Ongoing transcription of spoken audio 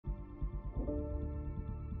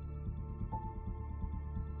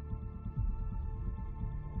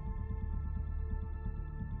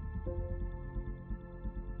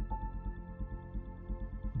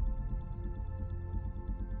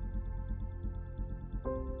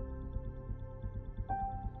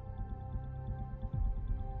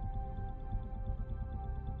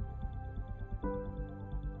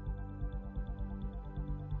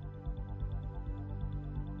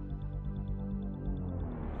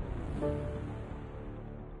Power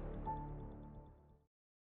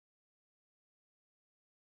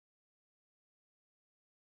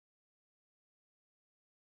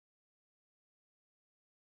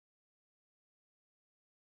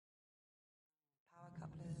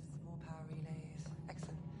couplers, more power relays.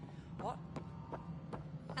 Excellent. What?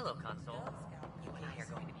 Hello, console. You and I are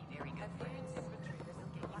going to be very good friends. Inventory. There's We'll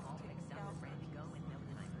get you all fixed up, ready to go in no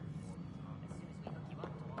time. As soon as we hook you up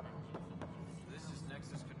to all that juicy. This is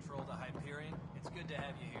Nexus Control to Hyperion. It's good to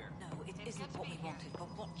have you here. No, it isn't what we wanted, but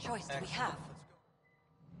what choice do we Excellent. have? Let's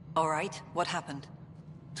go. All right, what happened?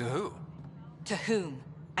 To who? To whom?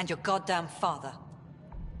 And your goddamn father.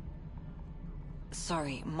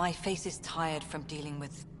 Sorry, my face is tired from dealing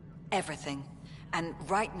with everything. And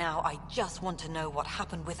right now, I just want to know what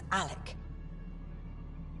happened with Alec.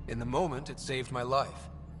 In the moment, it saved my life.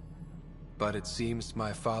 But it seems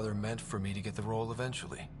my father meant for me to get the role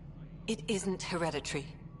eventually. It isn't hereditary.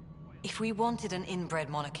 If we wanted an inbred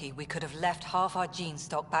monarchy, we could have left half our gene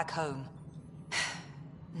stock back home.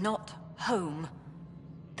 Not home.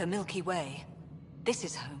 The Milky Way. This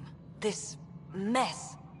is home. This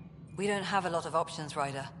mess. We don't have a lot of options,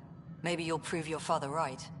 Ryder. Maybe you'll prove your father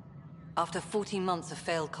right. After 14 months of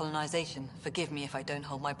failed colonization, forgive me if I don't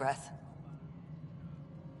hold my breath.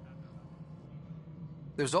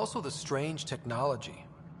 There's also the strange technology.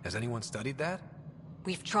 Has anyone studied that?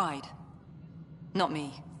 We've tried. Not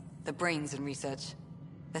me. The brains in research.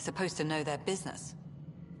 They're supposed to know their business.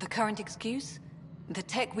 The current excuse? The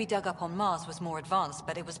tech we dug up on Mars was more advanced,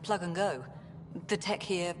 but it was plug and go. The tech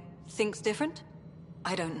here thinks different?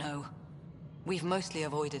 I don't know. We've mostly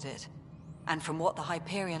avoided it. And from what the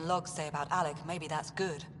Hyperion logs say about Alec, maybe that's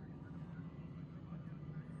good.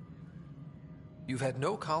 You've had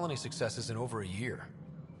no colony successes in over a year.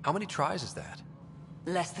 How many tries is that?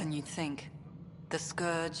 Less than you'd think. The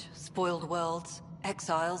Scourge, spoiled worlds,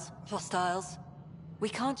 exiles, hostiles. We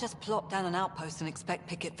can't just plop down an outpost and expect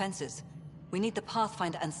picket fences. We need the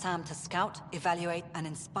Pathfinder and Sam to scout, evaluate, and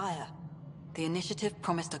inspire. The initiative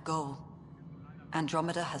promised a goal.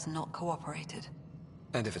 Andromeda has not cooperated.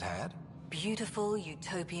 And if it had? Beautiful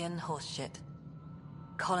utopian horseshit.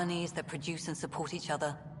 Colonies that produce and support each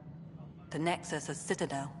other. The Nexus a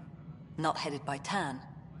citadel, not headed by Tan,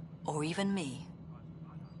 or even me.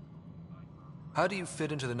 How do you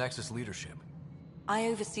fit into the Nexus leadership? I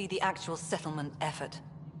oversee the actual settlement effort.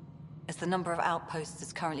 As the number of outposts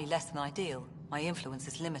is currently less than ideal, my influence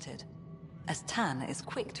is limited. As Tan is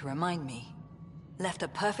quick to remind me. Left a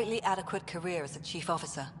perfectly adequate career as a chief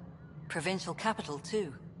officer. Provincial capital,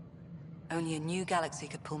 too. Only a new galaxy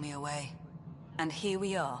could pull me away. And here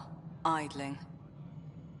we are, idling.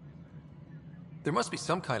 There must be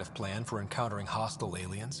some kind of plan for encountering hostile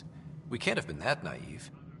aliens. We can't have been that naive.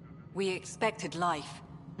 We expected life,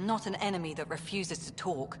 not an enemy that refuses to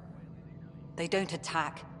talk. They don't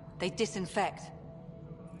attack, they disinfect.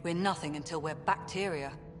 We're nothing until we're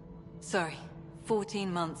bacteria. Sorry,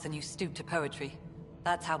 14 months and you stoop to poetry.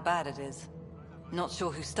 That's how bad it is. Not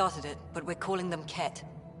sure who started it, but we're calling them Ket.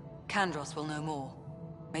 Kandros will know more.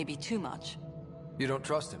 Maybe too much. You don't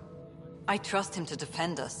trust him? I trust him to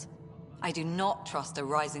defend us. I do not trust a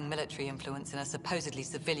rising military influence in a supposedly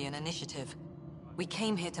civilian initiative. We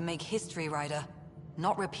came here to make history, Ryder,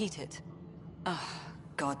 not repeat it. Ugh,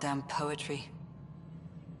 goddamn poetry.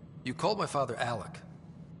 You called my father Alec.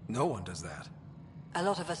 No one does that. A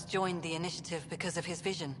lot of us joined the initiative because of his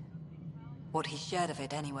vision. What he shared of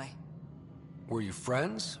it, anyway. Were you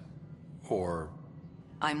friends? Or...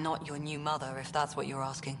 I'm not your new mother, if that's what you're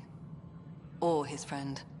asking. Or his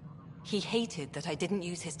friend. He hated that I didn't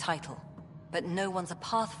use his title. But no one's a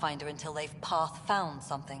Pathfinder until they've path-found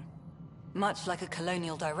something. Much like a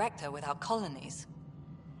colonial director without colonies.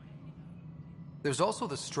 There's also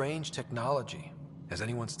the strange technology. Has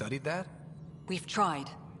anyone studied that? We've tried.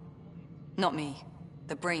 Not me.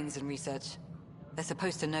 The brains in research. They're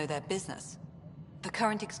supposed to know their business. The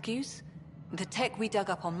current excuse? The tech we dug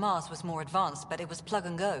up on Mars was more advanced, but it was plug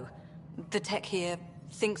and go. The tech here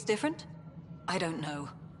thinks different? I don't know.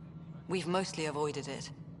 We've mostly avoided it.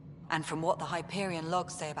 And from what the Hyperion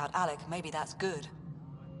logs say about Alec, maybe that's good.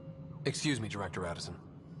 Excuse me, Director Addison.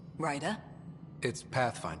 Ryder? It's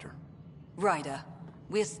Pathfinder. Ryder,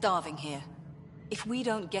 we're starving here. If we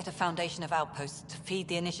don't get a foundation of outposts to feed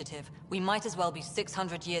the initiative, we might as well be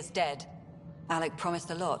 600 years dead. Alec promised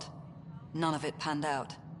a lot. None of it panned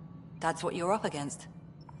out. That's what you're up against.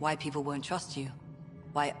 Why people won't trust you.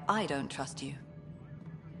 Why I don't trust you.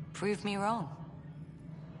 Prove me wrong.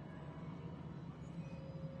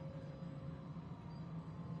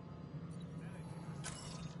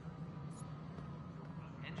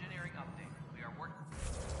 Engineering update. We are working.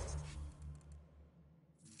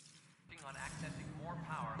 accessing more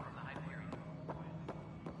power from the Hyperion.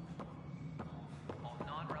 All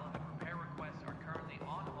non-relevant repair requests are currently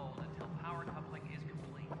on hold until power coupling is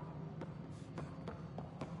complete.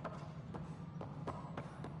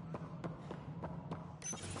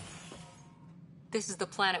 This is the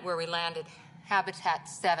planet where we landed. Habitat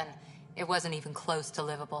 7. It wasn't even close to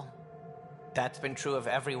livable. That's been true of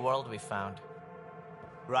every world we found.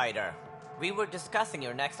 Ryder, we were discussing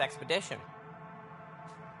your next expedition.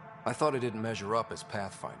 I thought it didn't measure up as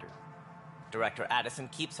Pathfinder. Director Addison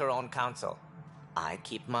keeps her own counsel. I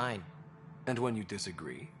keep mine. And when you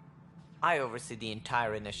disagree? I oversee the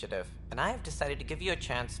entire initiative, and I have decided to give you a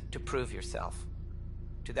chance to prove yourself.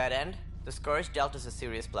 To that end, the Scourge dealt us a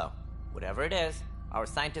serious blow. Whatever it is, our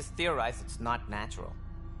scientists theorize it's not natural.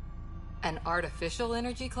 An artificial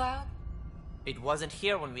energy cloud? It wasn't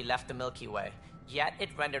here when we left the Milky Way, yet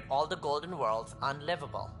it rendered all the Golden Worlds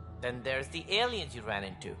unlivable. Then there's the aliens you ran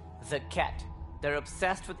into, the Ket. They're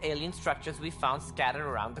obsessed with alien structures we found scattered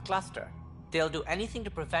around the cluster. They'll do anything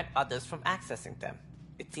to prevent others from accessing them.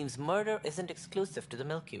 It seems murder isn't exclusive to the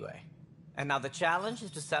Milky Way. And now the challenge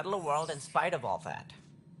is to settle a world in spite of all that.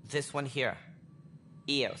 This one here.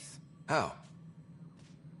 Eos. How?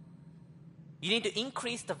 You need to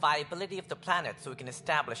increase the viability of the planet so we can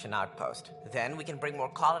establish an outpost. Then we can bring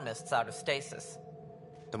more colonists out of stasis.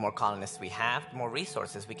 The more colonists we have, the more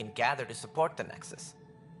resources we can gather to support the Nexus.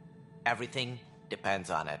 Everything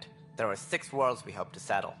depends on it. There are 6 worlds we hope to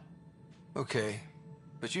settle. Okay,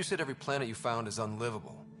 but you said every planet you found is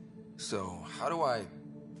unlivable. So, how do I...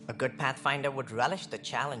 A good Pathfinder would relish the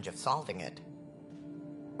challenge of solving it.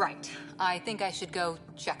 Right. I think I should go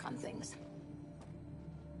check on things.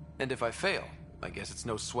 And if I fail, I guess it's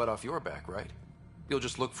no sweat off your back, right? You'll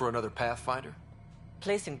just look for another Pathfinder?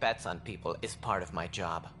 Placing bets on people is part of my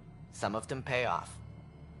job. Some of them pay off.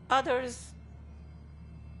 Others...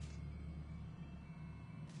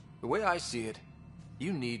 The way I see it,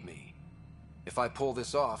 you need me. If I pull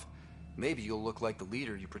this off, maybe you'll look like the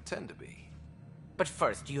leader you pretend to be. But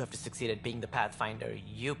first, you have to succeed at being the Pathfinder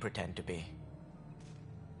you pretend to be.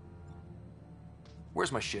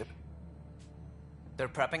 Where's my ship? They're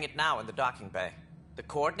prepping it now in the docking bay. The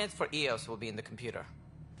coordinates for Eos will be in the computer.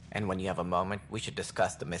 And when you have a moment, we should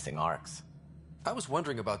discuss the missing arcs. I was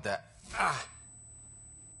wondering about that.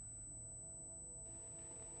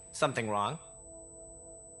 Something wrong?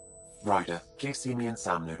 Ryder, please see me and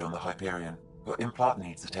Sam Node on the Hyperion. Your implant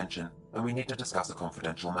needs attention, and we need to discuss a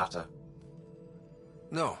confidential matter.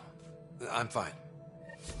 No, I'm fine.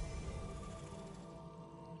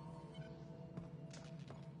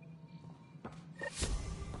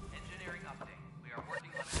 Engineering update. We are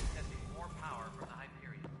working on accessing more power from the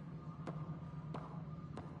Hyperion.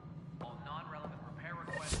 All non-relevant repair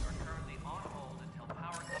requests are currently on hold until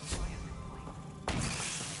power coupling is complete.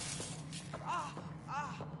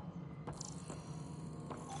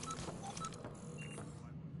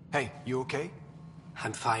 Hey, you okay?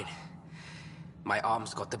 I'm fine. My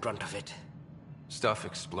arms got the brunt of it. Stuff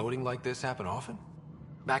exploding like this happen often?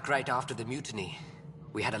 Back right after the mutiny,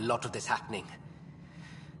 we had a lot of this happening.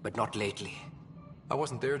 But not lately. I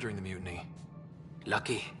wasn't there during the mutiny.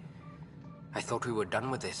 Lucky. I thought we were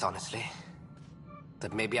done with this, honestly.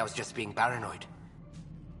 That maybe I was just being paranoid.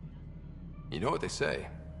 You know what they say.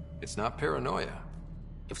 It's not paranoia.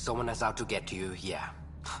 If someone is out to get you, yeah.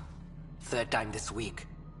 3rd time this week.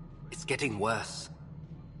 It's getting worse.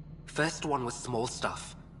 First one was small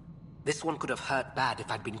stuff. This one could have hurt bad if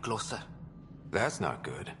I'd been closer. That's not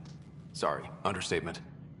good. Sorry, understatement.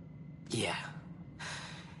 Yeah.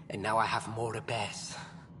 And now I have more repairs.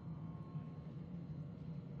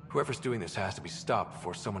 Whoever's doing this has to be stopped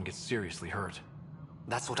before someone gets seriously hurt.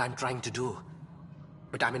 That's what I'm trying to do.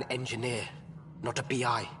 But I'm an engineer, not a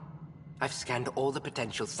PI. I've scanned all the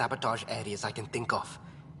potential sabotage areas I can think of.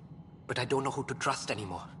 But I don't know who to trust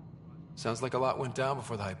anymore. Sounds like a lot went down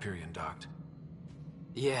before the Hyperion docked.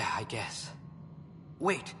 Yeah, I guess.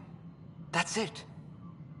 Wait. That's it.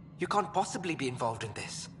 You can't possibly be involved in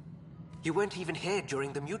this. You weren't even here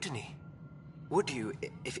during the mutiny. Would you,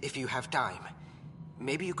 if you have time?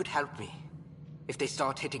 Maybe you could help me. If they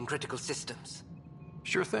start hitting critical systems.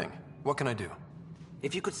 Sure thing. What can I do?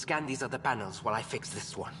 If you could scan these other panels while I fix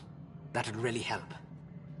this one, that'd really help.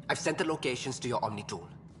 I've sent the locations to your Omni tool.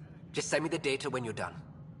 Just send me the data when you're done.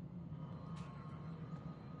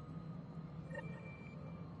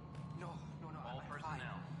 All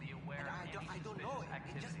personnel, be aware of any suspicious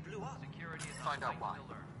activity. Security is on Find out why. heightened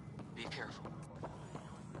alert. Be careful.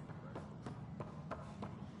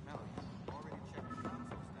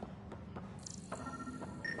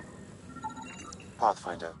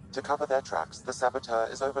 Pathfinder, to cover their tracks, the saboteur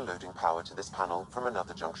is overloading power to this panel from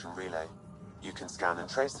another junction relay. You can scan and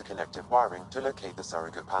trace the connective wiring to locate the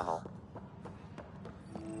surrogate panel.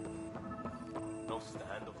 Notice the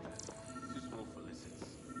handle there. Too small for lizards.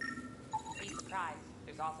 Be surprised.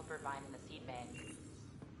 There's also birdlime in the seed bank.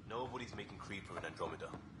 Nobody's making Creeper in Andromeda.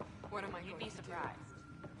 What am I You'd going be to surprised.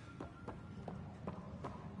 do?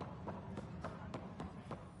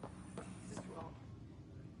 This is wrong.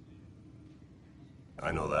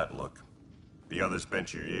 I know that look. The others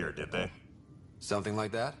bent your ear, did they? Something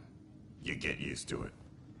like that? You get used to it.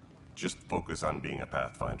 Just focus on being a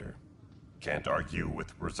Pathfinder. Can't argue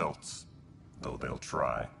with results, though they'll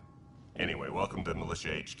try. Anyway, welcome to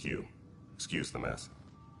Militia HQ. Excuse the mess.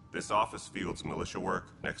 This office fields militia work,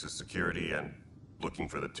 Nexus security, and looking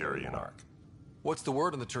for the Turian Ark. What's the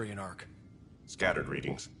word on the Turian Ark? Scattered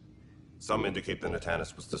readings. Some indicate the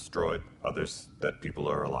Natanus was destroyed, others that people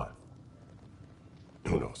are alive.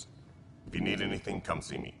 Who knows? If you need anything, come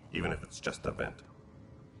see me, even if it's just a vent.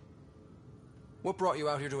 What brought you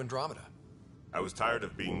out here to Andromeda? I was tired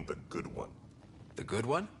of being the good one. The good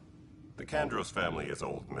one? The Kandros family is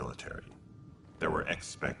old military. There were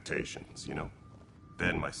expectations, you know?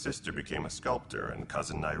 Then my sister became a sculptor and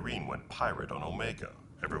cousin Irene went pirate on Omega.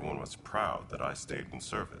 Everyone was proud that I stayed in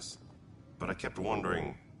service. But I kept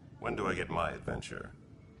wondering, when do I get my adventure?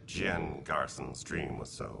 Jen Garson's dream was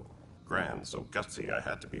so grand, so gutsy, I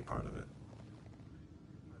had to be part of it.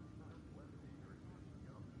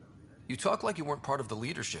 You talk like you weren't part of the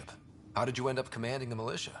leadership. How did you end up commanding the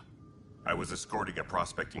militia? I was escorting a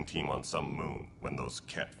prospecting team on some moon when those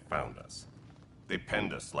Ket found us. They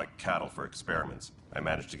penned us like cattle for experiments. I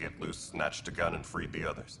managed to get loose, snatched a gun, and freed the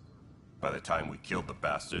others. By the time we killed the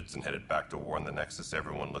bastards and headed back to warn the Nexus,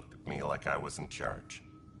 everyone looked at me like I was in charge.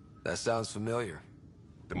 That sounds familiar.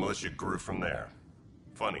 The militia grew from there.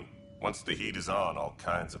 Funny, once the heat is on, all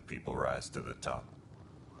kinds of people rise to the top.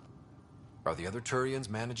 Are the other Turians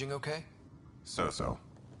managing okay? So-so.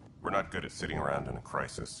 We're not good at sitting around in a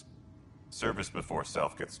crisis. Service before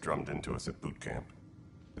self gets drummed into us at boot camp.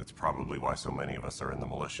 That's probably why so many of us are in the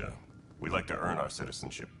militia. We like to earn our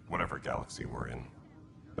citizenship, whatever galaxy we're in.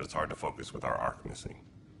 But it's hard to focus with our arc missing.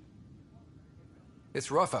 It's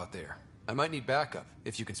rough out there. I might need backup,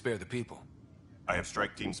 if you can spare the people. I have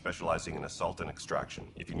strike teams specializing in assault and extraction.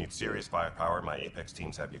 If you need serious firepower, my Apex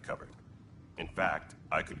teams have you covered. In fact,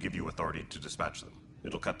 I could give you authority to dispatch them.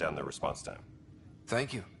 It'll cut down their response time.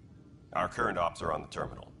 Thank you. Our current ops are on the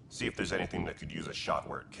terminal. See if there's anything that could use a shot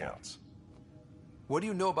where it counts. What do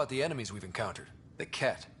you know about the enemies we've encountered? The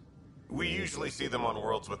Ket? We usually see them on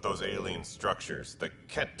worlds with those alien structures. The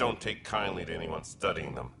Ket don't take kindly to anyone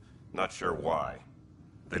studying them. Not sure why.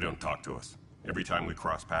 They don't talk to us. Every time we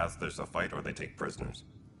cross paths, there's a fight or they take prisoners.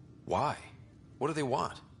 Why? What do they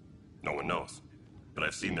want? No one knows. But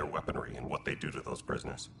I've seen their weaponry and what they do to those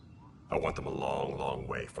prisoners. I want them a long, long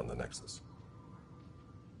way from the Nexus.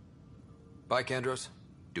 Bye, Kandros.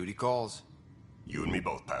 Duty calls. You and me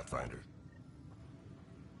both, Pathfinder.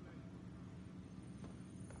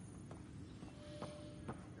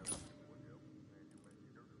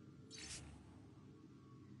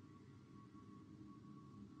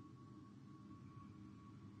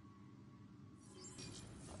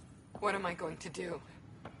 What am I going to do?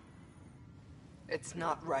 It's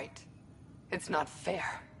not right. It's not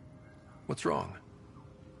fair. What's wrong?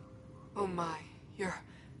 Oh my,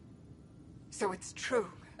 So it's true.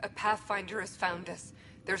 A Pathfinder has found us.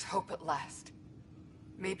 There's hope at last.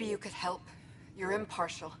 Maybe you could help. You're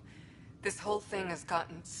impartial. This whole thing has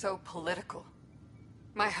gotten so political.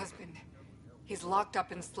 My husband, he's locked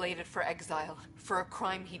up and slated for exile for a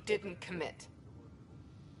crime he didn't commit.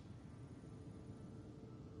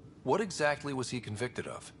 What exactly was he convicted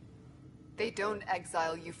of? They don't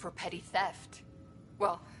exile you for petty theft.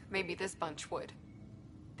 Well, maybe this bunch would.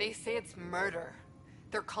 They say it's murder.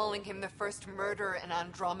 They're calling him the first murderer in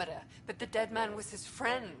Andromeda, but the dead man was his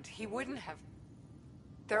friend. He wouldn't have...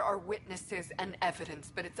 There are witnesses and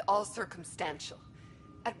evidence, but it's all circumstantial.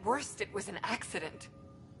 At worst, it was an accident.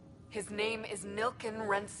 His name is Nilken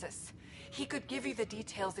Rensis. He could give you the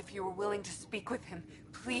details if you were willing to speak with him.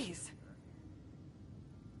 Please.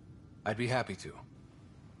 I'd be happy to.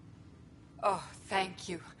 Oh, thank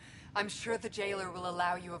you. I'm sure the jailer will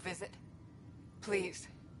allow you a visit. Please,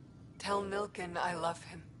 tell Nilken I love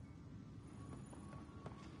him.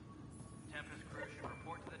 Tempest crew should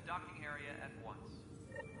report to the docking area at once.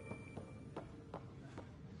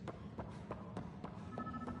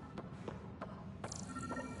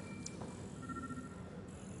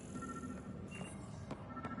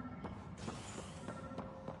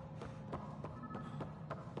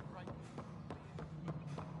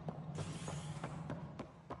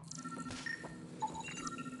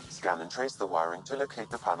 scan and trace the wiring to locate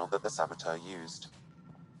the panel that the saboteur used.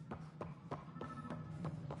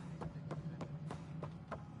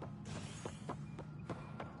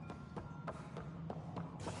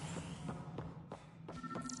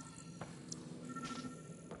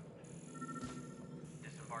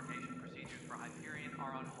 Disembarkation procedures for Hyperion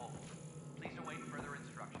are on hold. Please await further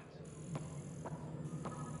instructions.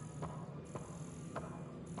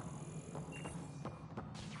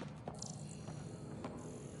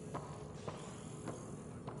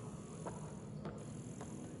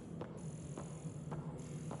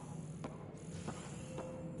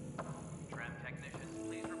 Tram technicians,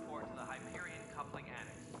 please report to the Hyperion coupling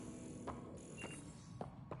annex.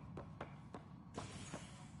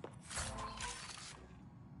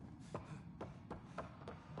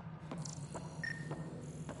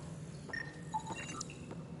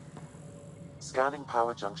 Scanning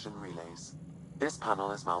power junction relays. This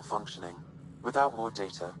panel is malfunctioning. Without more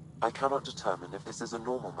data, I cannot determine if this is a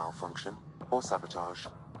normal malfunction or sabotage.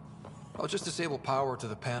 I'll just disable power to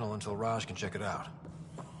the panel until Raj can check it out.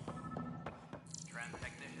 Tram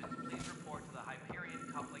technicians, please report to the Hyperion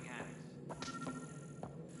coupling annex.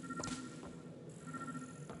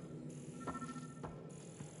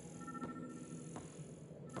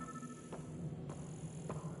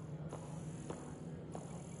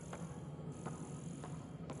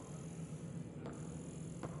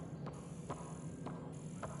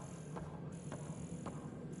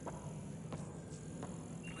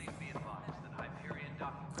 Please be advised that Hyperion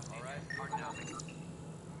docking procedures are now.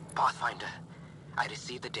 Pathfinder, I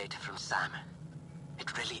received the data from Sam.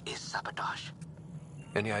 It really is sabotage.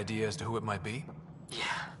 Any idea as to who it might be? Yeah.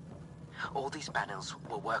 All these panels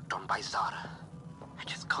were worked on by Zara. I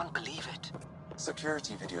just can't believe it.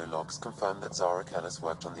 Security video logs confirm that Zara Kellis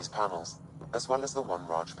worked on these panels, as well as the one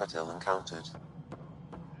Raj Patil encountered.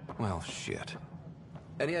 Well, shit.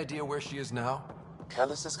 Any idea where she is now?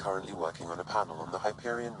 Kellis is currently working on a panel on the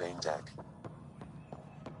Hyperion main deck.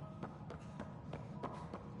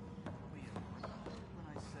 When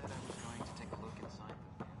I said I was going to take a look inside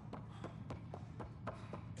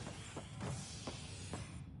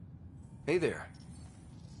the Hey there.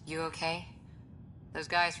 You okay? Those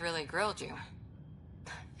guys really grilled you.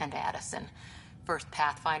 And Addison. First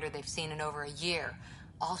Pathfinder they've seen in over a year.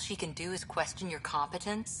 All she can do is question your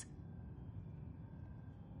competence?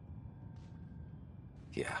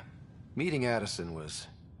 Yeah. Meeting Addison was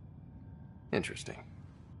interesting.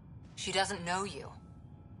 She doesn't know you.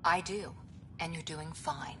 I do. And you're doing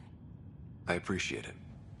fine. I appreciate it.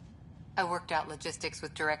 I worked out logistics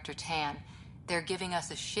with Director Tan. They're giving us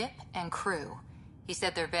a ship and crew. He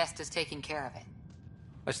said their best is taking care of it.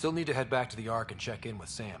 I still need to head back to the Ark and check in with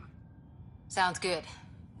Sam. Sounds good.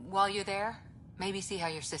 While you're there, maybe see how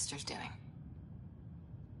your sister's doing.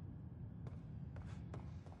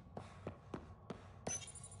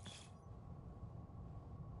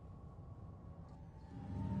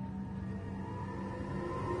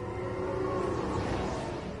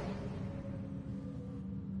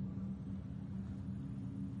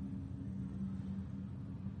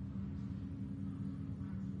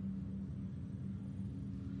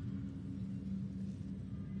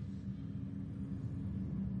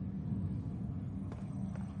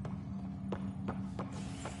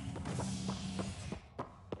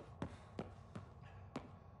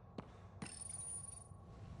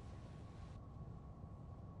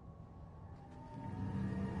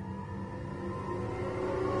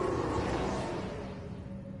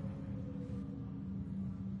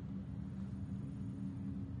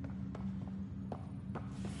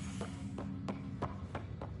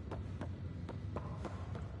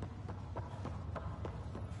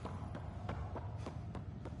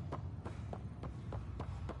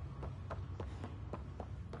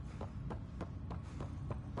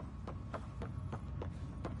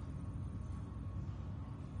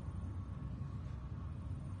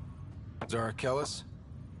 Zara Kellis?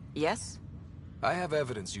 Yes? I have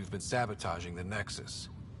evidence you've been sabotaging the Nexus.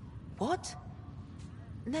 What?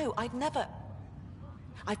 No, I'd never...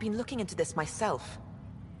 I've been looking into this myself.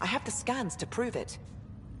 I have the scans to prove it.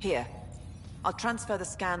 Here. I'll transfer the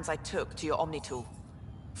scans I took to your Omni tool.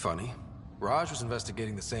 Funny. Raj was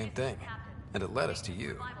investigating the same thing, and it led us to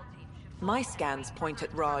you. My scans point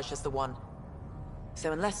at Raj as the one.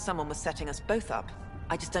 So unless someone was setting us both up,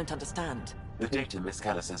 I just don't understand. The data Miss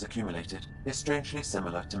Kellis has accumulated is strangely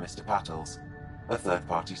similar to Mr. Patil's. A third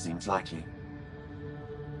party seems likely.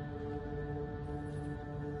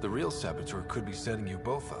 The real saboteur could be setting you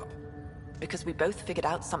both up. Because we both figured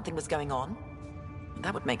out something was going on?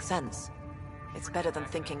 That would make sense. It's better than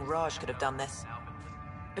thinking Raj could have done this.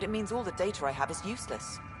 But it means all the data I have is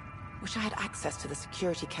useless. Wish I had access to the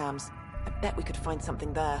security cams. I bet we could find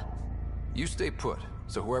something there. You stay put,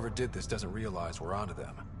 so whoever did this doesn't realize we're onto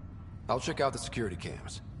them. I'll check out the security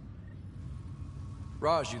cams.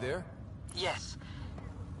 Raj, you there? Yes.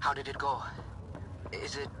 How did it go?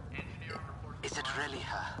 Is it really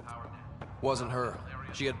her? Wasn't her.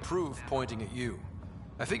 She had proof pointing at you.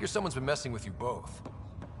 I figure someone's been messing with you both.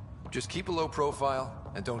 Just keep a low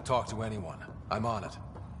profile, and don't talk to anyone. I'm on it.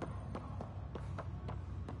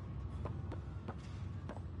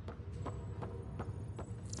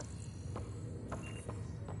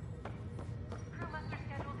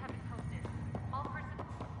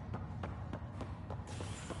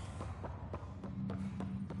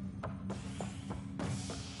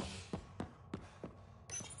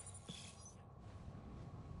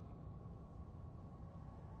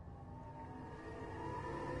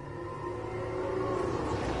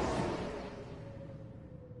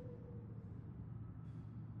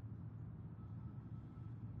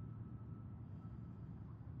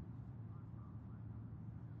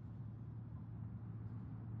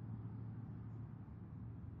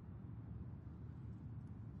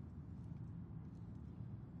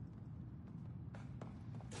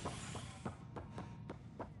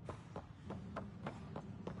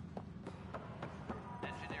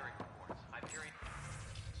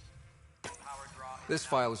 This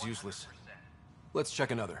file is useless. Let's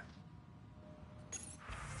check another.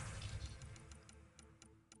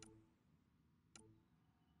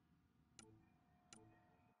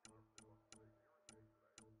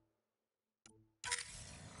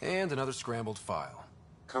 And another scrambled file.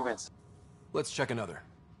 Coincidence. Let's check another.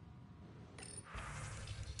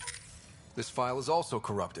 This file is also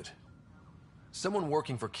corrupted. Someone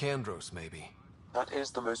working for Kandros, maybe. That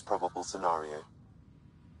is the most probable scenario.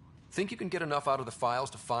 Think you can get enough out of the files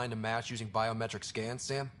to find a match using biometric scans,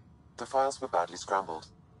 Sam? The files were badly scrambled,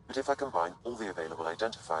 but if I combine all the available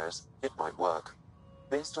identifiers, it might work.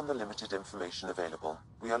 Based on the limited information available,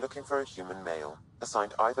 we are looking for a human male,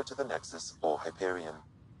 assigned either to the Nexus or Hyperion.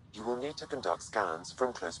 You will need to conduct scans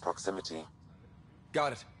from close proximity.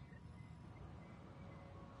 Got it.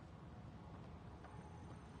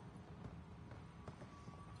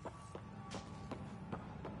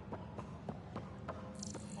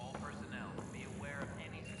 All personnel, be aware of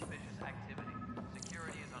any suspicious activity.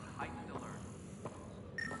 Security is on heightened alert.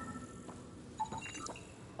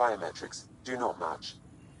 Biometrics do not match.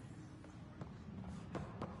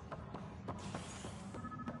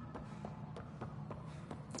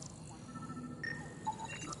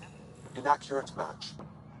 Inaccurate match.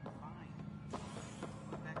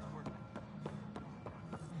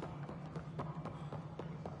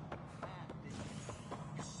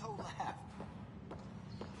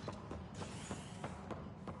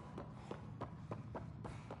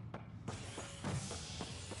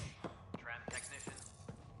 Tram technician.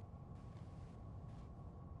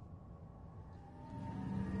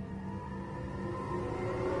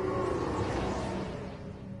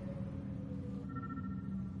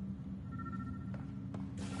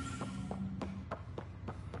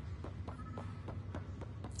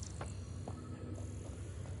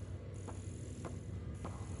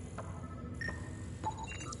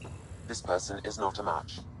 This person is not a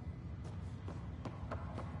match.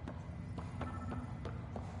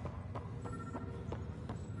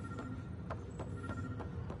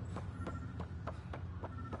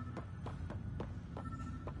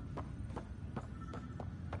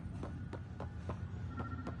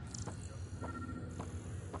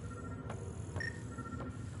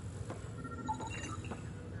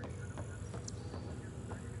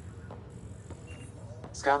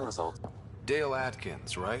 Scan result. Dale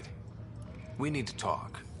Atkins, right? We need to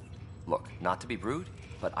talk. Look, not to be rude,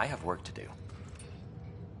 but I have work to do.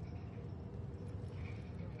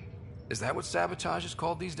 Is that what sabotage is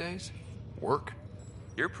called these days? Work?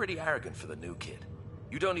 You're pretty arrogant for the new kid.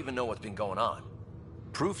 You don't even know what's been going on.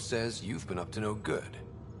 Proof says you've been up to no good.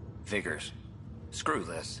 Figures. Screw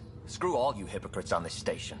this. Screw all you hypocrites on this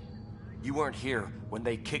station. You weren't here when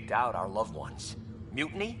they kicked out our loved ones.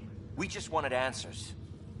 Mutiny? We just wanted answers.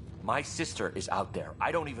 My sister is out there.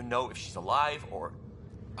 I don't even know if she's alive or...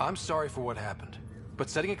 I'm sorry for what happened, but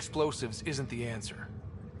setting explosives isn't the answer.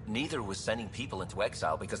 Neither was sending people into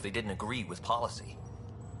exile because they didn't agree with policy.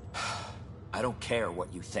 I don't care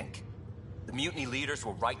what you think. The mutiny leaders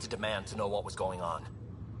were right to demand to know what was going on.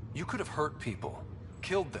 You could have hurt people,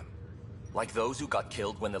 killed them. Like those who got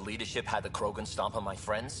killed when the leadership had the Krogan stomp on my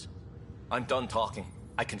friends? I'm done talking.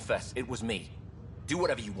 I confess, it was me. Do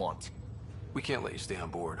whatever you want. We can't let you stay on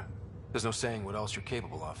board. There's no saying what else you're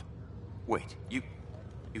capable of. Wait, you'd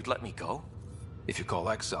let me go? If you call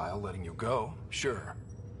exile letting you go, sure.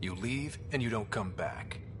 You leave, and you don't come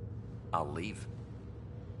back. I'll leave.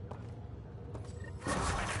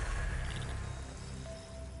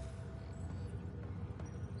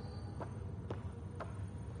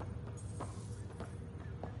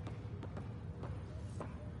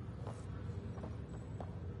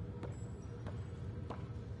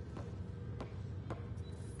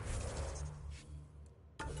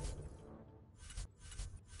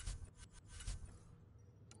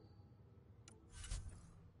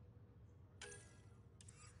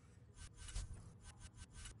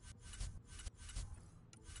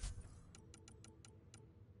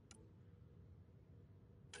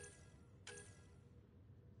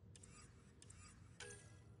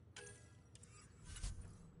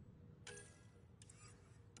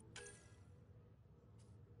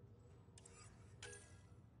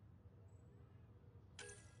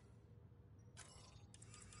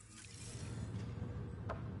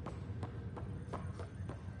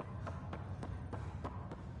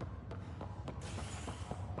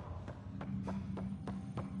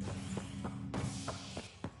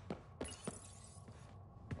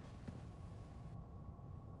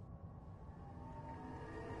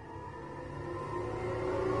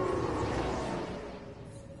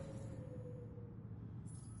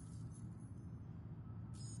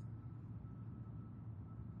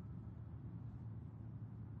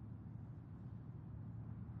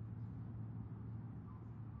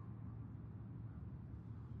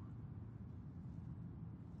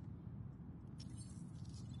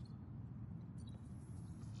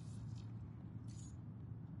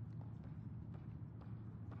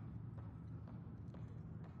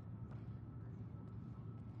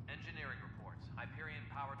 Engineering reports. Hyperion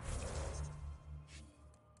powered.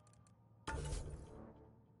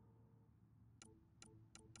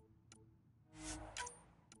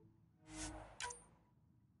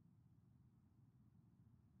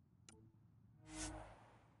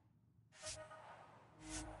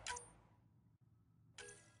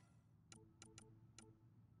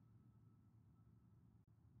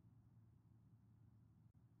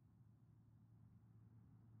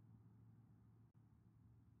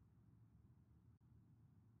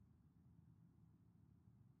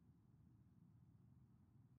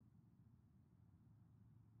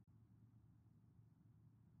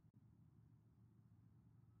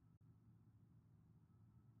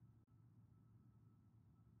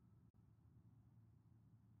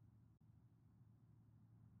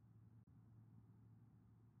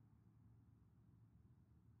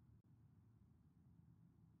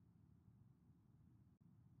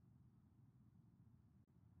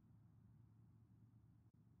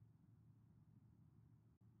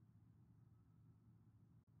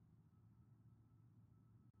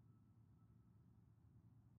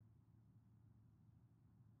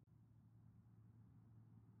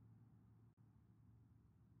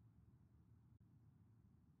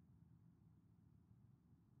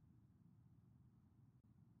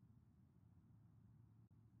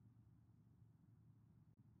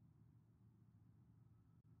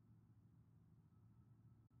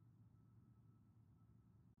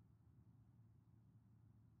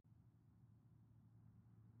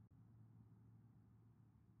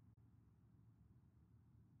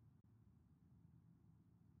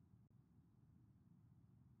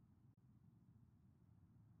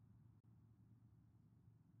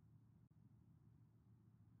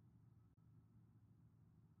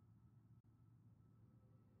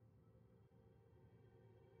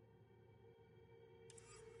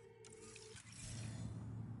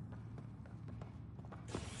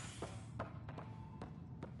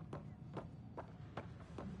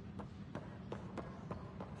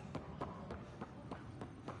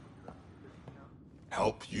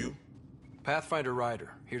 Help you? Pathfinder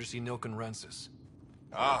Ryder, here to see Nilken Rensis.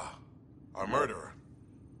 Ah, our murderer.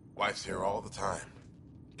 Wife's here all the time.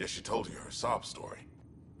 Guess she told you her sob story.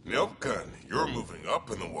 Nilken, you're moving up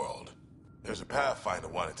in the world. There's a Pathfinder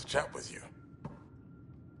wanted to chat with you.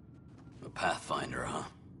 A Pathfinder, huh?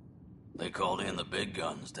 They called in the big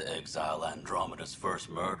guns to exile Andromeda's first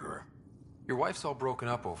murderer. Your wife's all broken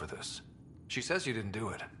up over this. She says you didn't do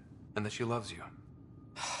it, and that she loves you.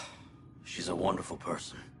 She's a wonderful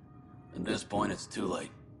person. At this point, it's too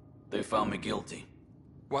late. They found me guilty.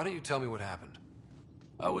 Why don't you tell me what happened?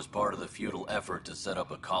 I was part of the futile effort to set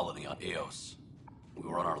up a colony on Eos. We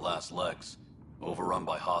were on our last legs, overrun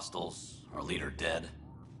by hostiles, our leader dead.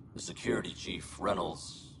 The security chief,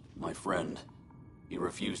 Reynolds, my friend, he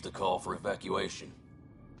refused to call for evacuation.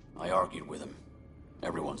 I argued with him.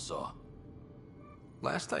 Everyone saw.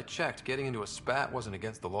 Last I checked, getting into a spat wasn't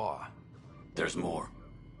against the law. There's more.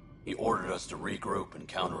 He ordered us to regroup and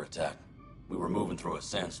counterattack. We were moving through a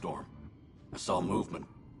sandstorm. I saw movement,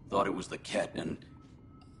 thought it was the Ket, and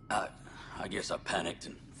I guess I panicked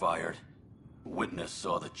and fired. Witness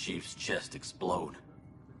saw the Chief's chest explode.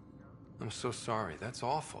 I'm so sorry, that's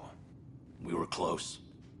awful. We were close.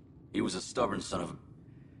 He was a stubborn son of a...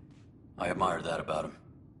 I admired that about him.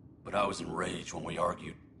 But I was enraged when we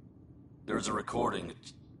argued. There's a recording.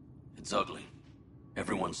 It's ugly.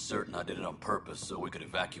 Everyone's certain I did it on purpose so we could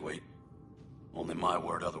evacuate. Only my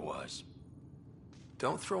word otherwise.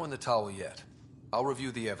 Don't throw in the towel yet. I'll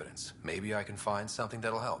review the evidence. Maybe I can find something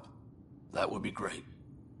that'll help. That would be great.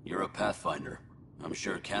 You're a Pathfinder. I'm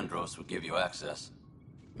sure Kandros would give you access.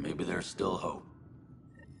 Maybe there's still hope.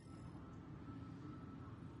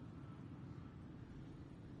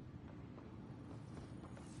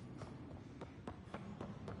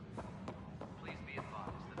 Please be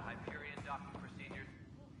advised that Hyperion docking procedures...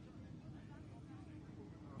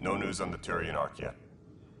 No news on the Turian Ark yet?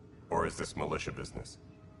 Or is this militia business?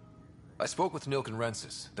 I spoke with Nilken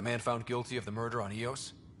Rensis, the man found guilty of the murder on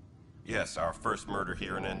Eos. Yes, our first murder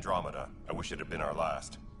here in Andromeda. I wish it had been our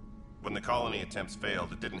last. When the colony attempts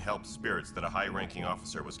failed, it didn't help spirits that a high-ranking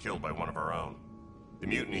officer was killed by one of our own. The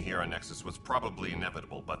mutiny here on Nexus was probably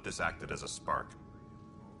inevitable, but this acted as a spark.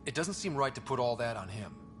 It doesn't seem right to put all that on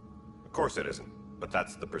him. Of course it isn't, but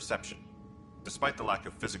that's the perception. Despite the lack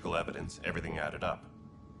of physical evidence, everything added up.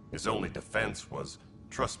 His only defense was,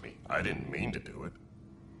 trust me, I didn't mean to do it.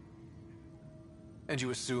 And you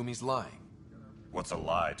assume he's lying? What's a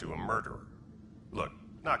lie to a murderer? Look,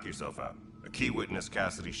 knock yourself out. A key witness,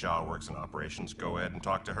 Cassidy Shaw, works in operations. Go ahead and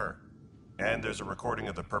talk to her. And there's a recording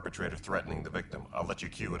of the perpetrator threatening the victim. I'll let you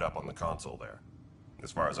cue it up on the console there.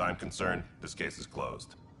 As far as I'm concerned, this case is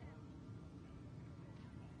closed.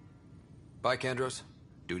 Bye, Kandros.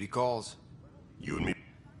 Duty calls. You and me.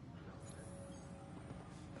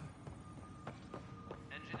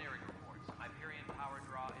 Engineering reports. Hyperion power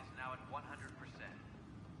draw is now at 100%.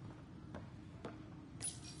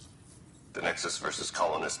 The Nexus versus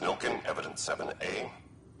Colonist Nilken, Evidence 7A.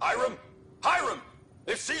 Hiram! Hiram!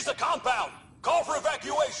 They've seized the compound! Call for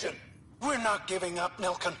evacuation! We're not giving up,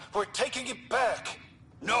 Nilken. We're taking it back.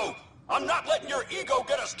 No! I'm not letting your ego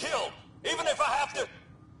get us killed! Even if I have to...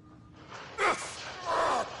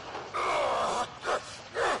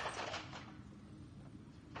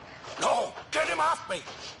 No! Get him off me!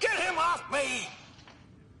 Get him off me!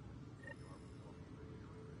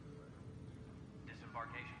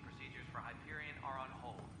 Disembarkation procedures for Hyperion are on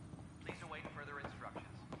hold. Please await further instructions.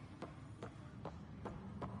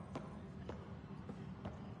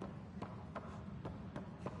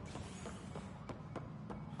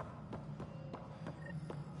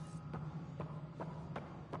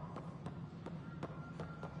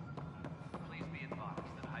 Please be advised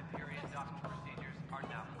that Hyperion docking procedures are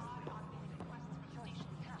now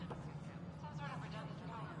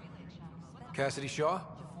Cassidy Shaw?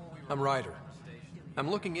 I'm Ryder.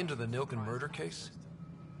 I'm looking into the Nilken murder case.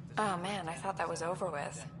 Oh man, I thought that was over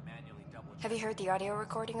with. Have you heard the audio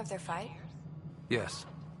recording of their fight? Yes.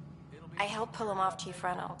 I helped pull him off Chief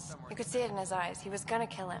Reynolds. You could see it in his eyes. He was gonna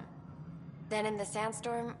kill him. Then in the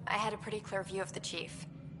sandstorm, I had a pretty clear view of the Chief.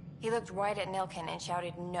 He looked right at Nilken and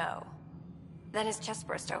shouted no. Then his chest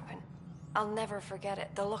burst open. I'll never forget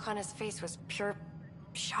it. The look on his face was pure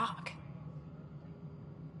shock.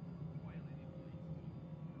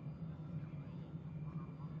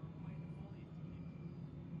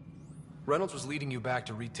 Reynolds was leading you back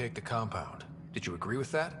to retake the compound. Did you agree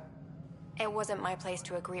with that? It wasn't my place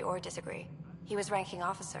to agree or disagree. He was ranking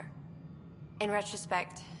officer. In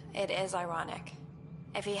retrospect, it is ironic.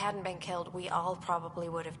 If he hadn't been killed, we all probably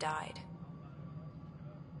would have died.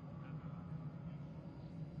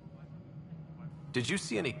 Did you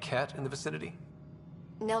see any Ket in the vicinity?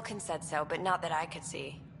 Nilken said so, but not that I could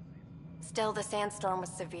see. Still, the sandstorm was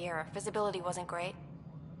severe. Visibility wasn't great.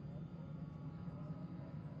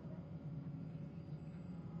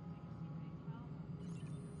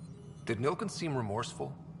 Did Nilken seem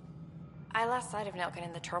remorseful? I lost sight of Nilken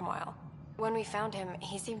in the turmoil. When we found him,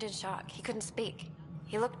 he seemed in shock. He couldn't speak.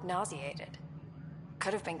 He looked nauseated.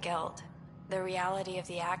 Could have been guilt. The reality of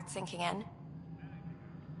the act sinking in.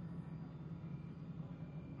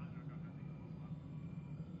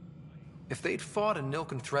 If they'd fought and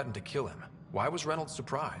Nilken threatened to kill him, why was Reynolds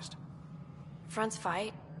surprised? Fronts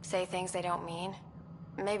fight, say things they don't mean,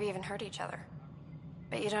 maybe even hurt each other.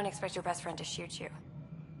 But you don't expect your best friend to shoot you.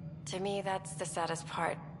 To me, that's the saddest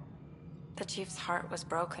part. The Chief's heart was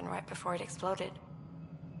broken right before it exploded.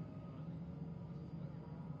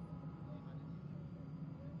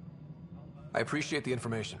 I appreciate the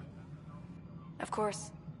information. Of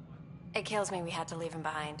course. It kills me we had to leave him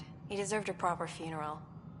behind. He deserved a proper funeral.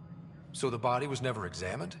 So the body was never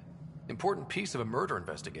examined? Important piece of a murder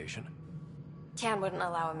investigation. Tian wouldn't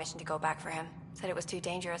allow a mission to go back for him. Said it was too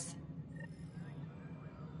dangerous.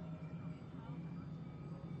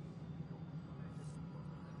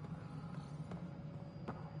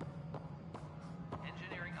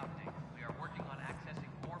 Engineering update. We are working on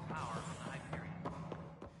accessing more power from the Hyperion.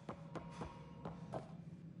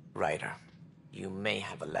 Ryder, you may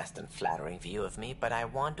have a less than flattering view of me, but I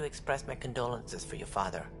want to express my condolences for your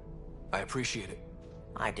father. I appreciate it.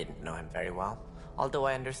 I didn't know him very well, although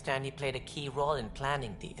I understand he played a key role in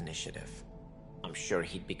planning the initiative. I'm sure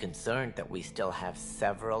he'd be concerned that we still have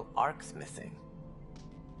several arcs missing.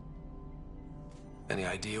 Any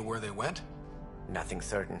idea where they went? Nothing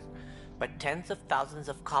certain, but tens of thousands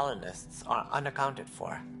of colonists are unaccounted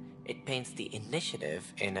for. It paints the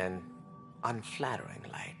initiative in an unflattering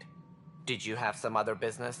light. Did you have some other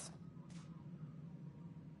business?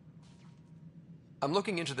 I'm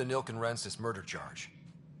looking into the Nilk and Rensis murder charge.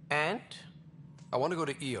 And? I want to go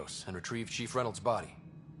to Eos and retrieve Chief Reynolds' body.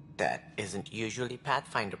 That isn't usually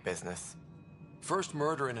Pathfinder business. First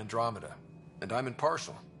murder in Andromeda, and I'm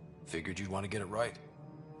impartial. Figured you'd want to get it right.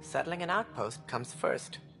 Settling an outpost comes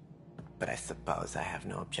first. But I suppose I have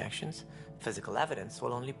no objections. Physical evidence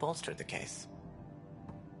will only bolster the case.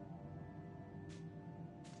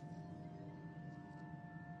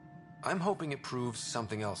 I'm hoping it proves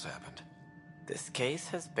something else happened. This case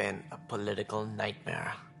has been a political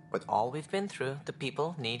nightmare. With all we've been through, the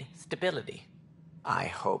people need stability. I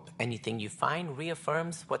hope anything you find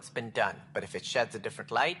reaffirms what's been done, but if it sheds a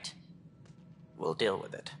different light, we'll deal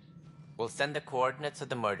with it. We'll send the coordinates of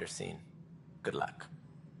the murder scene. Good luck.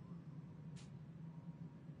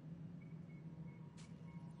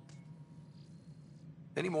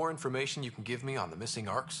 Any more information you can give me on the missing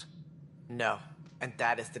arcs? No, and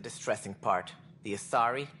that is the distressing part. The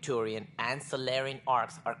Asari, Turian, and Solarian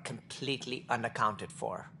arcs are completely unaccounted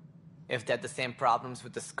for. If they had the same problems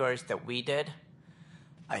with the Scourge that we did,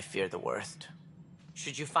 I fear the worst.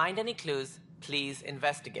 Should you find any clues, please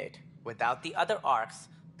investigate. Without the other arcs,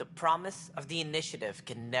 the promise of the initiative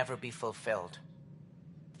can never be fulfilled.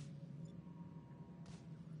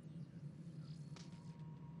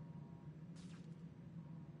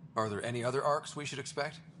 Are there any other arcs we should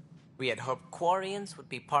expect? We had hoped Quarians would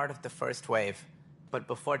be part of the first wave. But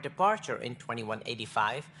before departure in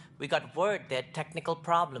 2185, we got word they had technical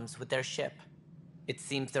problems with their ship. It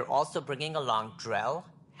seems they're also bringing along Drell,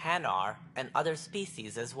 Hanar, and other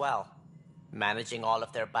species as well. Managing all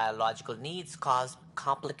of their biological needs caused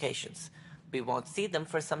complications. We won't see them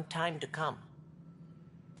for some time to come.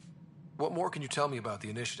 What more can you tell me about the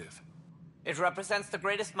initiative? It represents the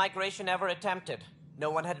greatest migration ever attempted. No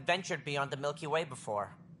one had ventured beyond the Milky Way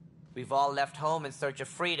before. We've all left home in search of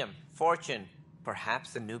freedom, fortune,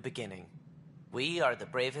 perhaps a new beginning. We are the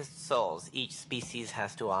bravest souls each species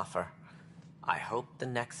has to offer. I hope the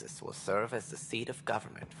Nexus will serve as the seat of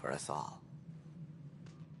government for us all.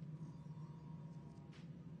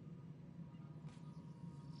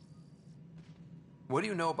 What do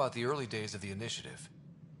you know about the early days of the initiative?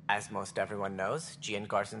 As most everyone knows, Gian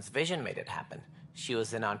Garson's vision made it happen. She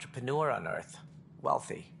was an entrepreneur on Earth.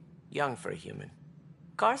 Wealthy. Young for a human.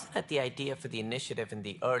 Garson had the idea for the initiative in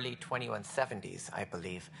the early 2170s, I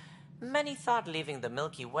believe. Many thought leaving the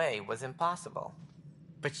Milky Way was impossible.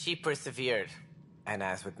 But she persevered. And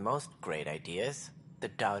as with most great ideas, the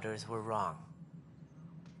doubters were wrong.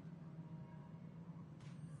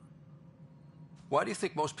 Why do you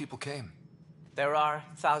think most people came? There are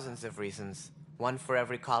thousands of reasons, one for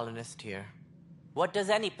every colonist here. What does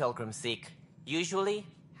any pilgrim seek? Usually,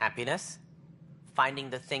 happiness, finding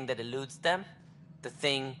the thing that eludes them, the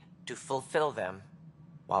thing to fulfill them.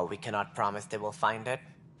 While we cannot promise they will find it,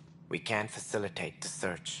 we can facilitate the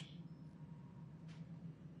search.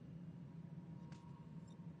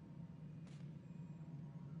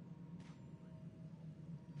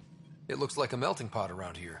 It looks like a melting pot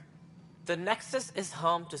around here. The Nexus is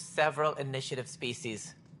home to several initiative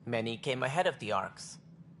species. Many came ahead of the Arcs.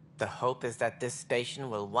 The hope is that this station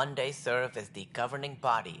will one day serve as the governing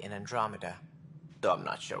body in Andromeda. Though I'm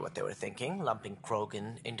not sure what they were thinking, lumping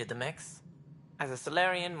Krogan into the mix. As a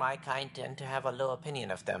Solarian, my kind tend to have a low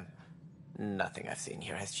opinion of them. Nothing I've seen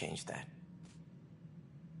here has changed that.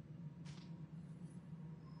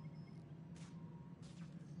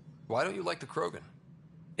 Why don't you like the Krogan?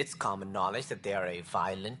 It's common knowledge that they are a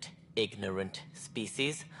violent, ignorant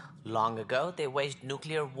species. Long ago, they waged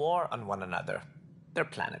nuclear war on one another. Their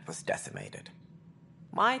planet was decimated.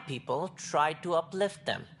 My people tried to uplift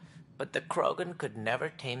them, but the Krogan could never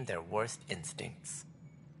tame their worst instincts.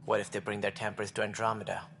 What if they bring their tempers to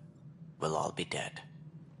Andromeda? We'll all be dead.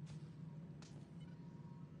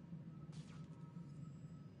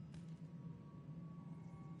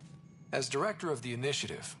 As director of the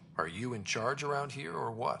initiative, are you in charge around here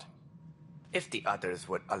or what? If the others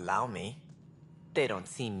would allow me, they don't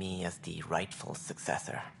see me as the rightful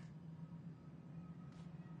successor.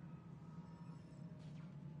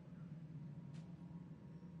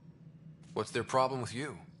 What's their problem with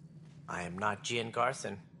you? I am not Gian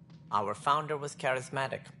Garson. Our founder was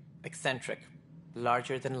charismatic, eccentric,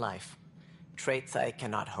 larger than life. Traits I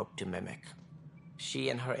cannot hope to mimic. She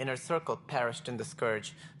and her inner circle perished in the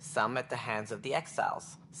Scourge, some at the hands of the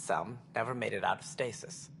Exiles, some never made it out of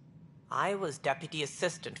stasis. I was deputy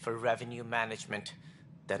assistant for revenue management.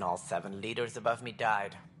 Then all 7 leaders above me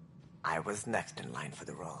died. I was next in line for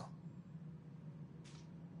the role.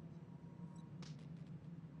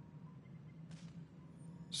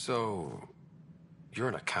 So, you're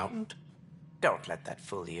an accountant? Don't let that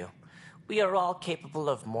fool you. We are all capable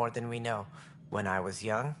of more than we know. When I was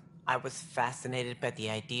young, I was fascinated by the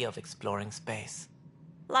idea of exploring space.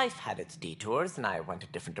 Life had its detours, and I went a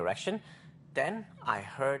different direction. Then I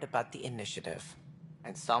heard about the initiative,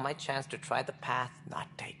 and saw my chance to try the path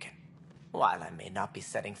not taken. While I may not be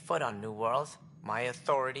setting foot on new worlds, my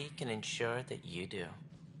authority can ensure that you do.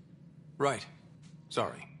 Right.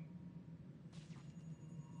 Sorry.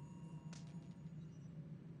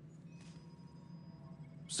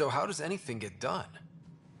 So how does anything get done?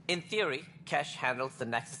 In theory, Kesh handles the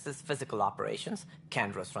Nexus's physical operations,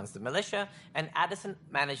 Kandros runs the militia, and Addison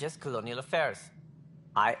manages colonial affairs.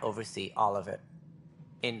 I oversee all of it.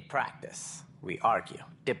 In practice, we argue,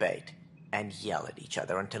 debate, and yell at each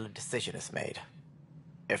other until a decision is made.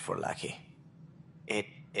 If we're lucky. It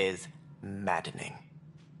is maddening.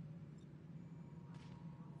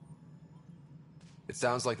 It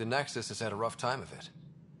sounds like the Nexus has had a rough time of it.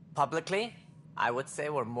 Publicly, I would say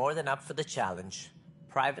we're more than up for the challenge.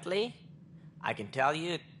 Privately, I can tell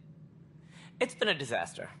you, it's been a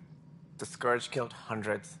disaster. The Scourge killed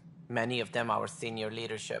hundreds, many of them our senior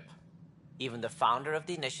leadership. Even the founder of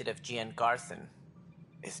the initiative, Gian Garson,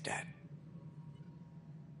 is dead.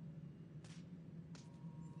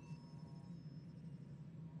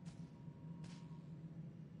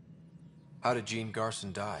 How did Jean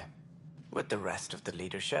Garson die? With the rest of the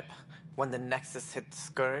leadership. When the Nexus hit the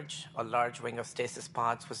Scourge, a large wing of stasis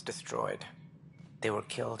pods was destroyed. They were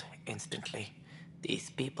killed instantly.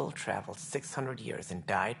 These people traveled 600 years and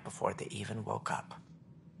died before they even woke up.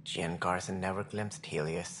 Jean Garson never glimpsed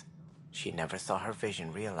Helios. She never saw her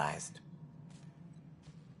vision realized.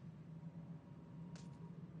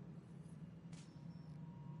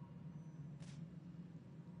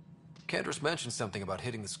 Kandros mentioned something about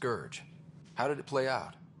hitting the Scourge. How did it play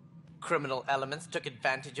out? Criminal elements took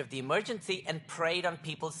advantage of the emergency and preyed on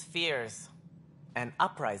people's fears. An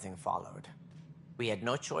uprising followed. We had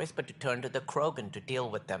no choice but to turn to the Krogan to deal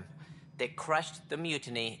with them. They crushed the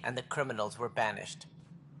mutiny and the criminals were banished.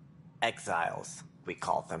 Exiles, we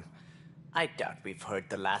call them. I doubt we've heard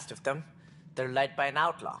the last of them. They're led by an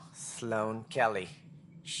outlaw, Sloane Kelly.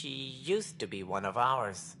 She used to be one of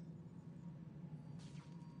ours.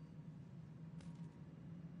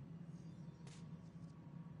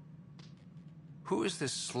 Who is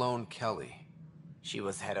this Sloane Kelly? She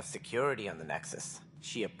was head of security on the Nexus.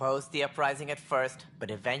 She opposed the uprising at first,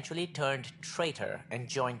 but eventually turned traitor and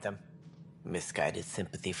joined them. Misguided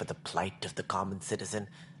sympathy for the plight of the common citizen?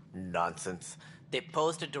 Nonsense. They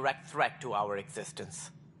posed a direct threat to our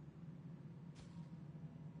existence.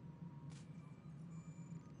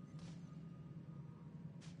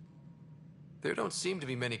 There don't seem to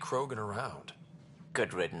be many Krogan around.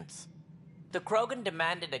 Good riddance. The Krogan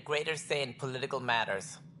demanded a greater say in political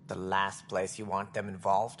matters. The last place you want them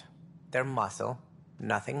involved. Their muscle,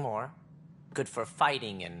 nothing more. Good for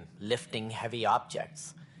fighting and lifting heavy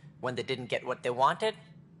objects. When they didn't get what they wanted,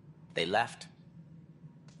 they left.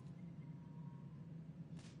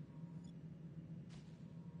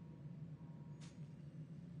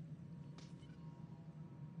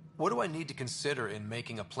 What do I need to consider in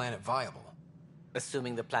making a planet viable?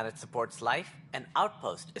 Assuming the planet supports life, an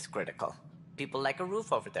outpost is critical. People like a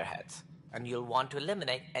roof over their heads, and you'll want to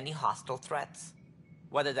eliminate any hostile threats.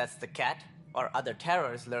 Whether that's the cat or other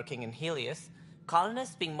terrors lurking in Helios,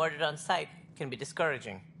 colonists being murdered on sight can be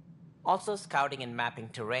discouraging. Also, scouting and mapping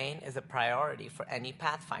terrain is a priority for any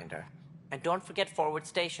Pathfinder. And don't forget forward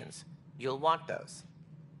stations. You'll want those.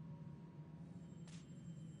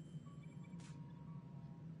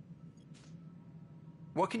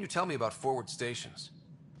 What can you tell me about forward stations?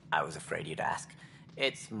 I was afraid you'd ask.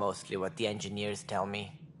 It's mostly what the engineers tell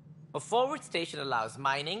me. A forward station allows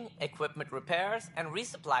mining, equipment repairs, and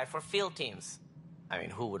resupply for field teams. I mean,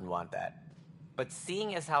 who wouldn't want that? But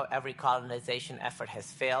seeing as how every colonization effort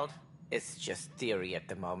has failed, it's just theory at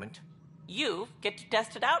the moment. You get to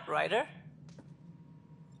test it out, Ryder.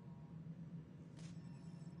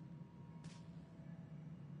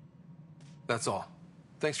 That's all.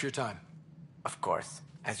 Thanks for your time. Of course,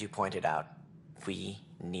 as you pointed out, we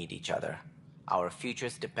need each other. Our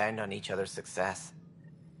futures depend on each other's success.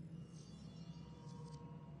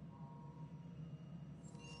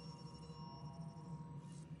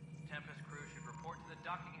 Tempest crew should report to the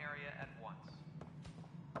docking area at once.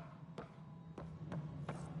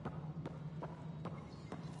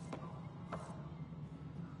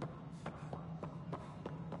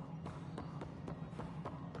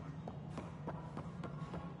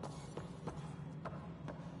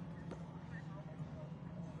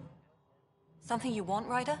 Something you want,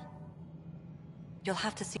 Ryder? You'll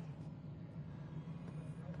have to see.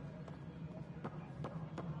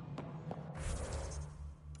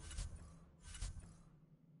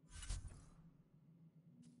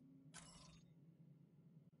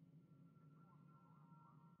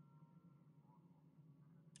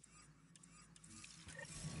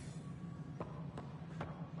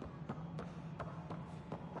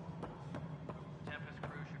 Tempest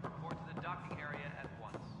crew should report to the docking area at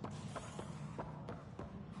once.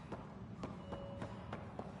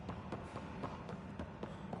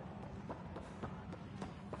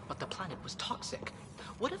 But the planet was toxic.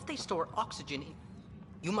 What if they store oxygen in...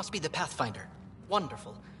 You must be the Pathfinder.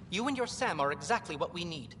 Wonderful. You and your Sam are exactly what we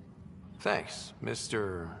need. Thanks,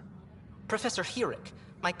 Mr. Professor Herrick,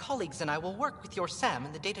 my colleagues and I will work with your Sam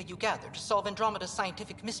and the data you gather to solve Andromeda's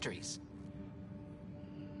scientific mysteries.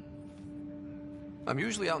 I'm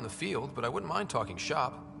usually out in the field, but I wouldn't mind talking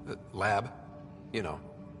shop. Lab. You know.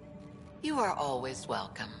 You are always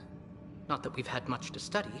welcome. Not that we've had much to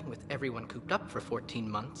study, with everyone cooped up for 14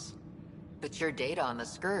 months. But your data on the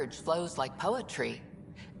Scourge flows like poetry.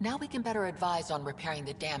 Now we can better advise on repairing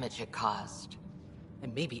the damage it caused.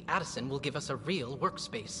 And maybe Addison will give us a real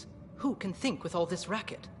workspace. Who can think with all this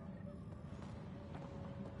racket?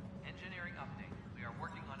 Engineering update. We are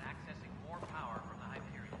working on accessing more power from the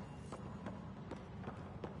Hyperion.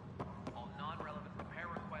 All non-relevant repair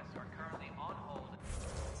requests are currently on hold.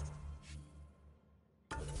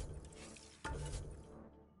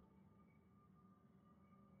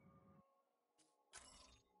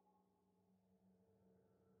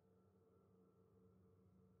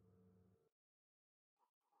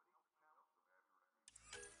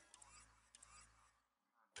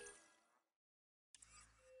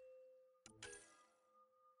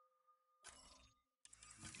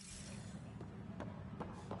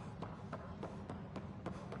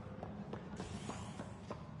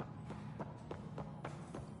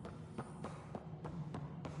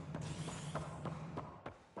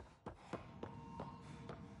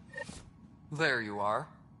 There you are.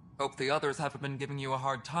 Hope the others haven't been giving you a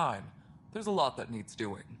hard time. There's a lot that needs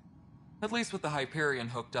doing. At least with the Hyperion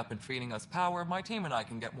hooked up and feeding us power, my team and I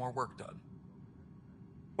can get more work done.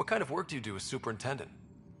 What kind of work do you do as superintendent?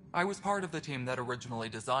 I was part of the team that originally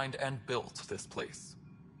designed and built this place.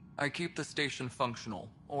 I keep the station functional,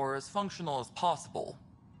 or as functional as possible,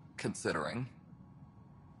 considering.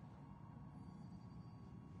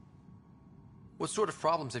 What sort of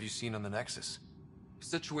problems have you seen on the Nexus?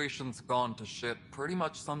 Situation's gone to shit pretty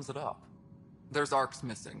much sums it up. There's arcs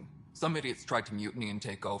missing. Some idiots tried to mutiny and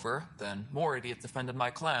take over, then more idiots offended my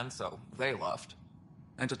clan, so they left.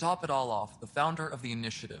 And to top it all off, the founder of the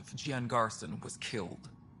initiative, Jean Garson, was killed.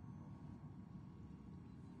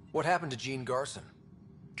 What happened to Jean Garson?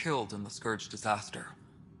 Killed in the Scourge disaster.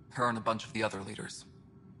 Her and a bunch of the other leaders.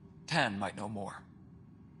 Tan might know more.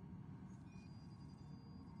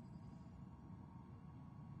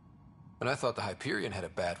 And I thought the Hyperion had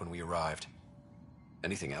it bad when we arrived.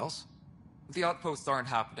 Anything else? The outposts aren't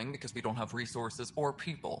happening because we don't have resources or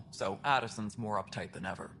people, so Addison's more uptight than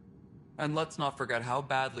ever. And let's not forget how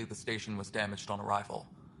badly the station was damaged on arrival.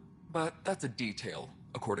 But that's a detail,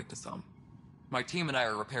 according to some. My team and I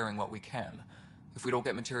are repairing what we can. If we don't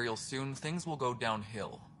get materials soon, things will go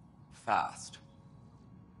downhill. Fast.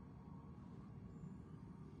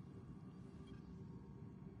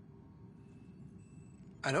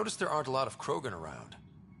 I noticed there aren't a lot of Krogan around.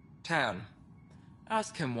 Tan.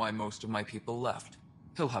 Ask him why most of my people left.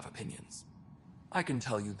 He'll have opinions. I can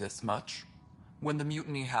tell you this much. When the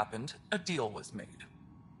mutiny happened, a deal was made.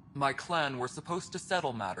 My clan were supposed to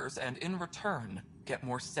settle matters and, in return, get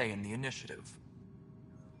more say in the initiative.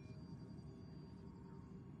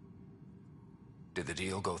 Did the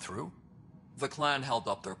deal go through? The clan held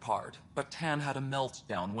up their part, but Tan had a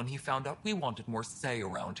meltdown when he found out we wanted more say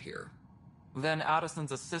around here. Then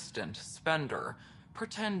Addison's assistant, Spender,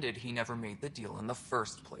 pretended he never made the deal in the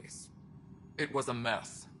first place. It was a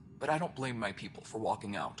mess, but I don't blame my people for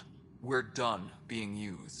walking out. We're done being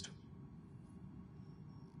used.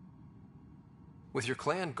 With your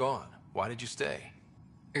clan gone, why did you stay?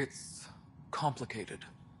 It's complicated.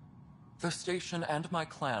 The station and my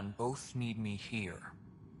clan both need me here.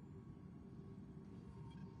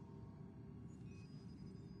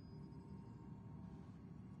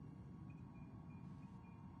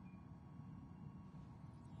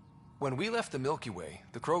 When we left the Milky Way,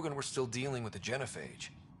 the Krogan were still dealing with the genophage.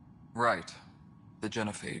 Right. The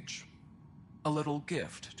genophage. A little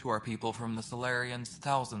gift to our people from the Solarians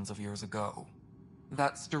thousands of years ago.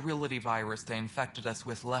 That sterility virus they infected us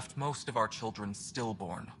with left most of our children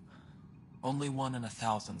stillborn. Only 1 in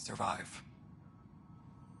 1,000 survive.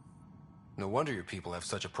 No wonder your people have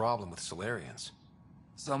such a problem with Solarians.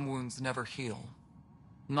 Some wounds never heal.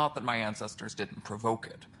 Not that my ancestors didn't provoke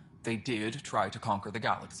it. They did try to conquer the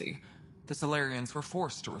galaxy. The Solarians were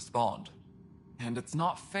forced to respond. And it's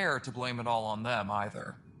not fair to blame it all on them,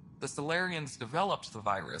 either. The Solarians developed the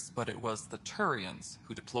virus, but it was the Turians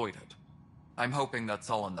who deployed it. I'm hoping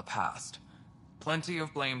that's all in the past. Plenty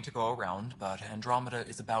of blame to go around, but Andromeda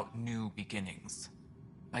is about new beginnings.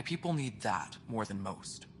 My people need that more than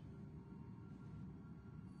most.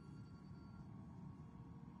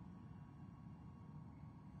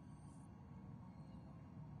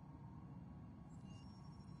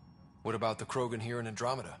 What about the Krogan here in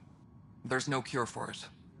Andromeda? There's no cure for it.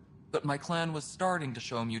 But my clan was starting to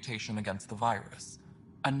show a mutation against the virus.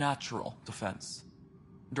 A natural defense.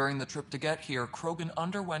 During the trip to get here, Krogan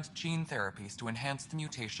underwent gene therapies to enhance the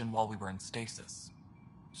mutation while we were in stasis.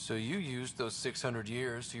 So you used those 600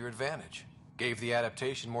 years to your advantage. Gave the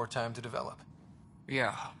adaptation more time to develop.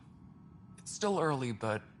 Yeah. It's still early,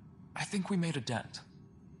 but I think we made a dent.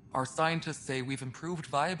 Our scientists say we've improved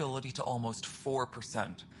viability to almost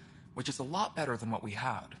 4%, which is a lot better than what we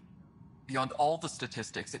had. Beyond all the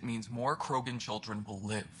statistics, it means more Krogan children will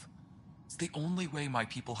live. It's the only way my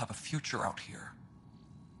people have a future out here.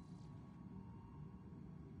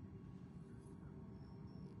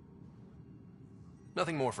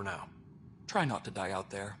 Nothing more for now. Try not to die out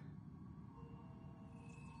there.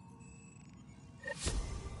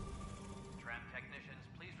 Tram technicians,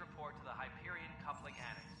 please report to the Hyperion Coupling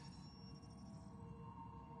Annex.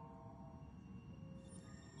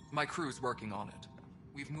 My crew's working on it.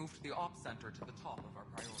 We've moved the ops center to the top of our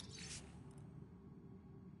priorities.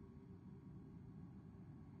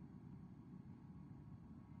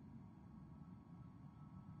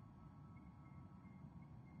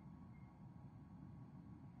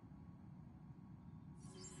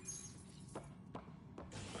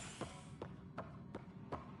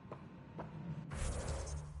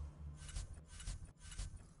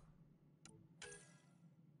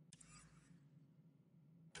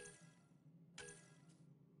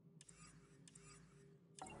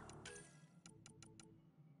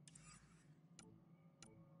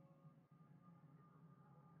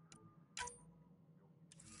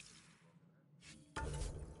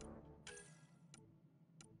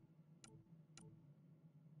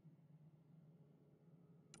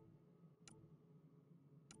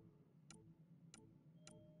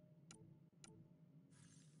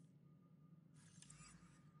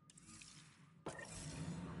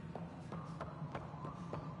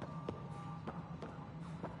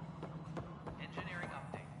 Engineering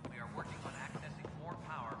update. We are working on accessing more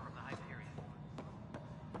power from the Hyperion.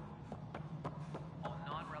 All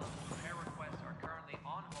non-relevant repair requests are currently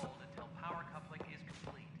on hold until power coupling is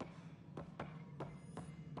complete.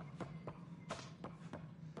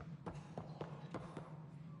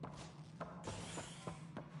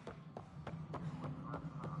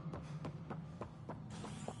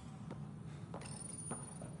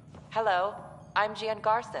 Hello, I'm Gian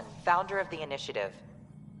Garson, founder of the initiative.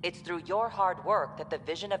 It's through your hard work that the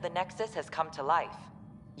vision of the Nexus has come to life.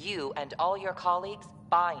 You and all your colleagues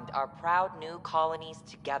bind our proud new colonies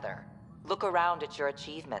together. Look around at your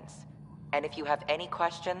achievements. And if you have any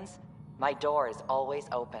questions, my door is always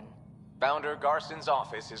open. Founder Garson's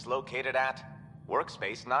office is located at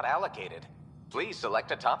Workspace Not Allocated. Please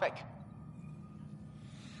select a topic.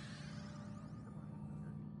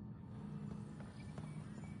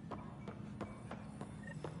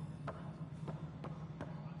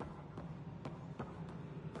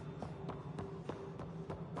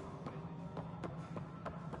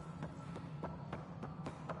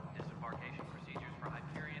 Disembarkation procedures for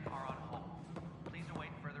Hyperion are on hold. Please await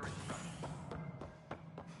further instructions.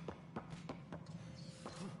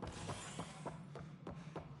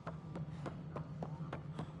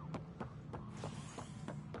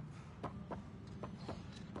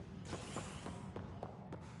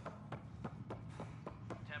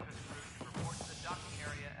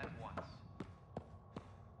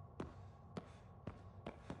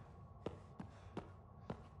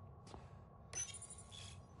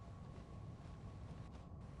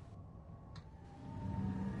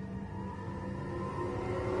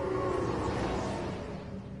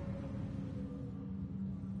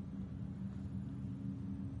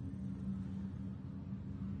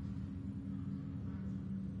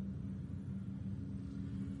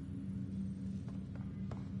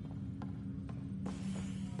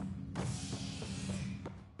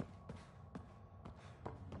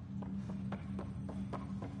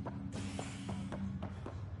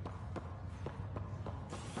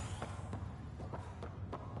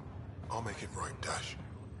 I'll make it right, Dash.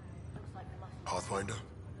 Pathfinder,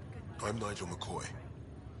 I'm Nigel McCoy.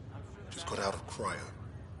 Just got out of cryo.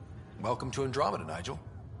 Welcome to Andromeda, Nigel.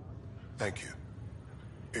 Thank you.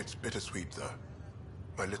 It's bittersweet, though.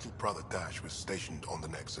 My little brother Dash was stationed on the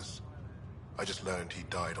Nexus. I just learned he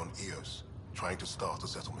died on Eos, trying to start a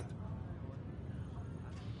settlement.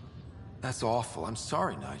 That's awful. I'm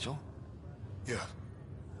sorry, Nigel. Yeah.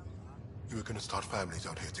 We were gonna start families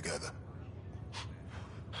out here together.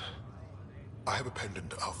 I have a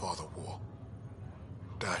pendant our father wore.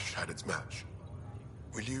 Dash had its match.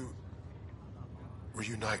 Will you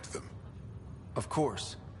reunite them? Of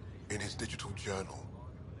course. In his digital journal,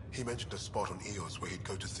 he mentioned a spot on Eos where he'd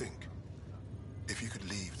go to think. If you could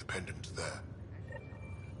leave the pendant there.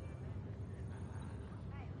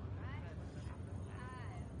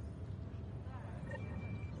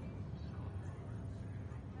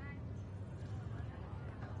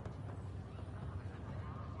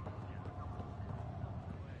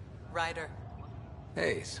 Ryder.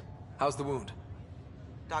 Hayes, how's the wound?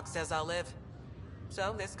 Doc says I'll live.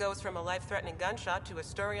 So this goes from a life-threatening gunshot to a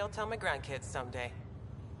story I'll tell my grandkids someday.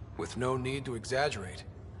 With no need to exaggerate.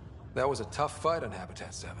 That was a tough fight on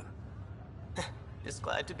Habitat 7. Just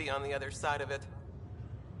glad to be on the other side of it.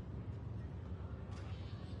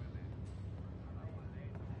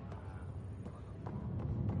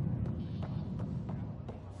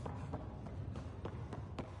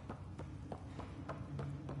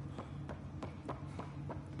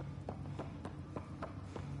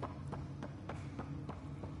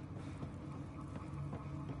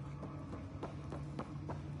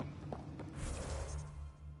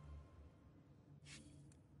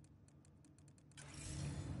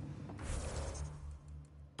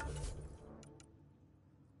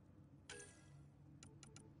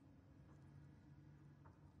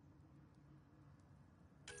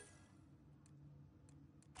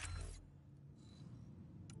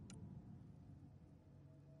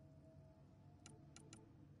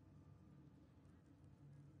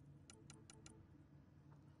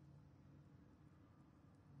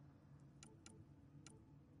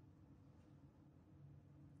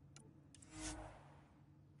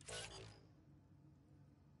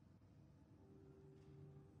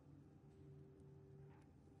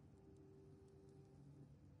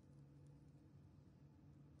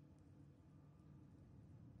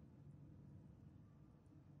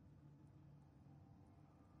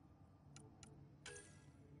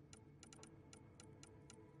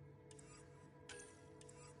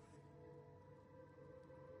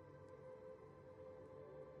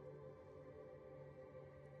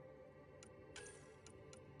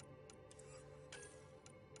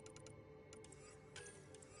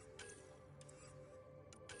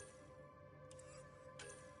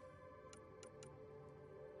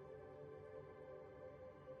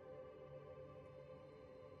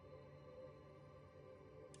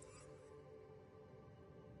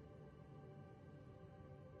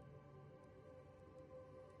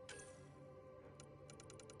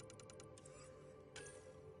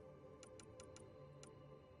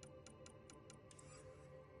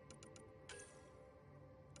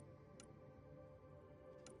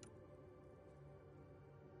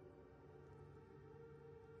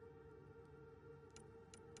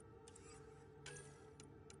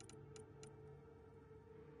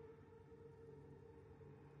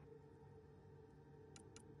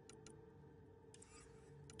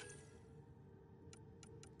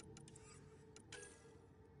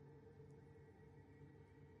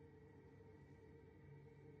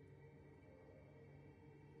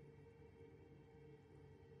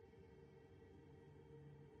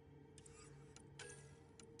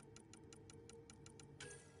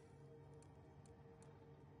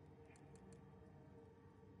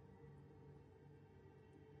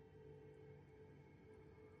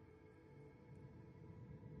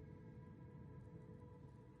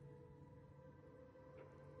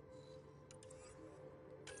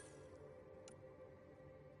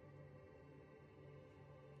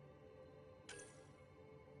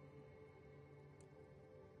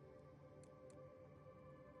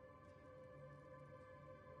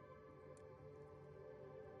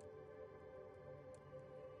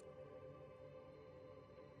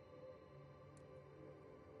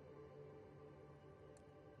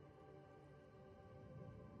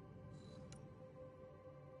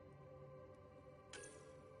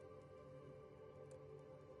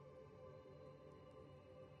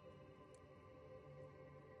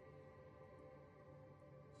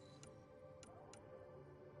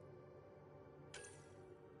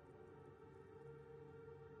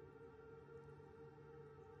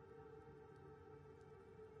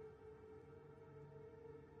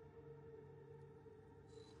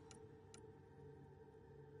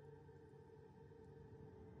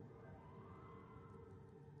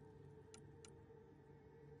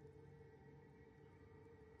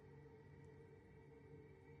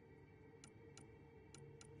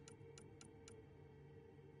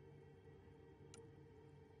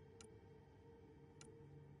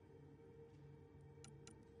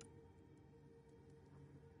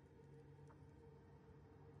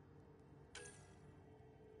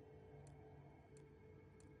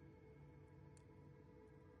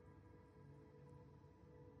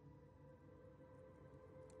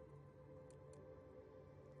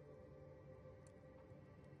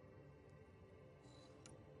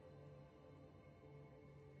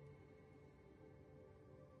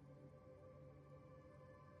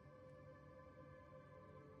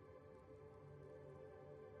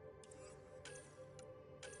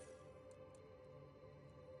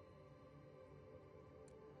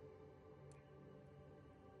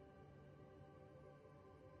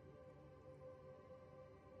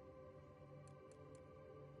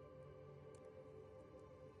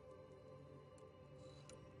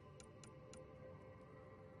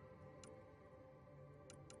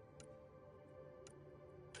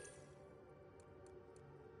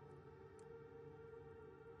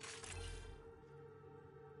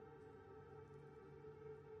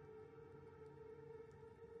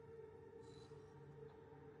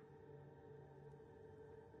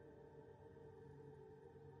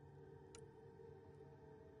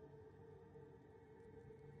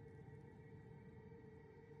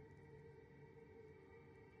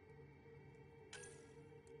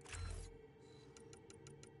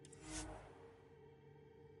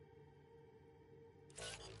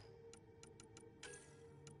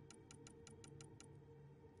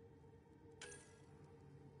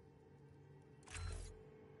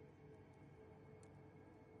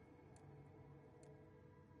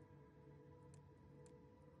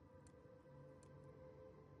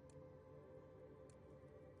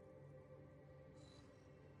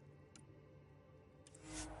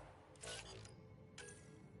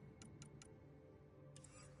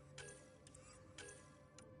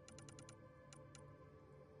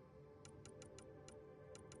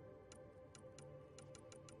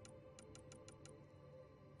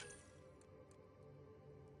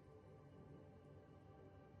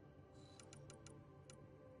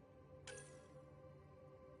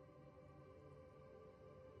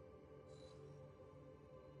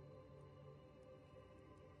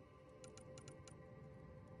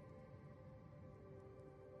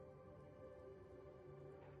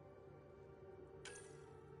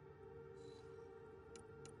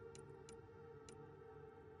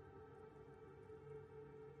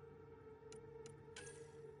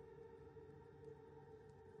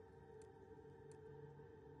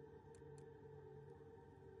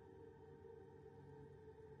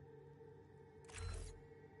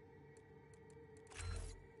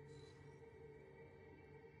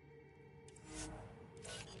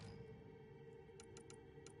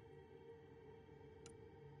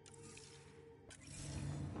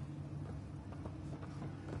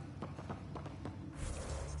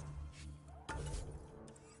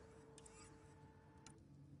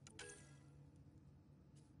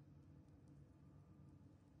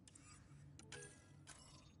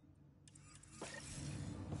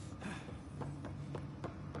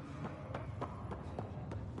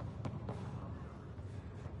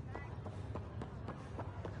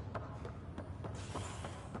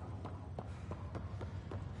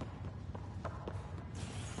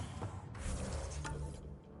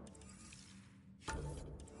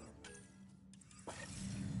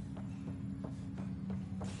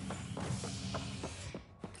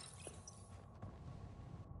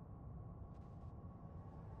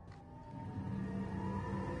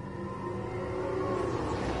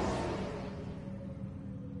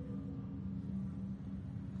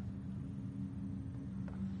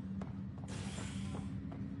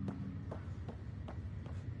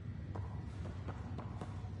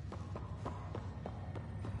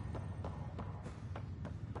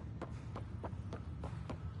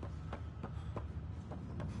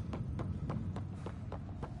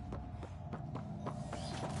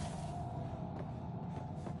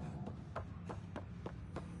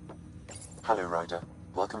 Hello, Ryder.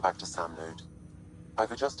 Welcome back to Sam Node.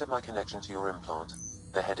 I've adjusted my connection to your implant.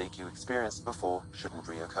 The headache you experienced before shouldn't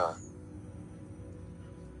reoccur.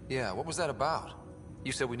 Yeah, what was that about?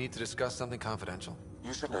 You said we need to discuss something confidential.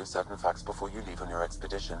 You should know certain facts before you leave on your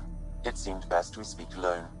expedition. It seemed best we speak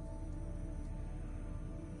alone.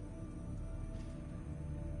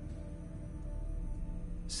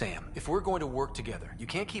 Sam, if we're going to work together, you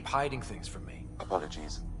can't keep hiding things from me.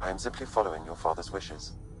 Apologies. I am simply following your father's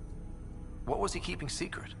wishes. What was he keeping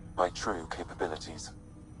secret? My true capabilities.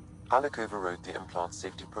 Alec overrode the implant's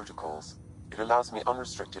safety protocols. It allows me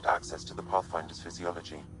unrestricted access to the Pathfinder's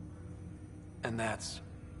physiology. And that's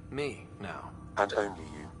me now. And only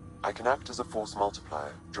you. I can act as a force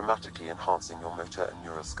multiplier, dramatically enhancing your motor and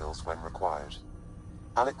neural skills when required.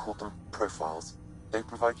 Alec called them profiles. They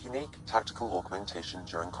provide unique tactical augmentation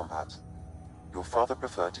during combat. Your father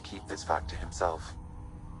preferred to keep this fact to himself.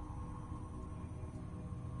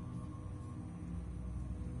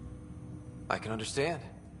 I can understand.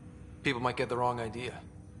 People might get the wrong idea.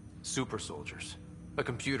 Super soldiers. A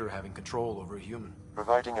computer having control over a human.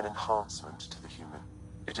 Providing an enhancement to the human.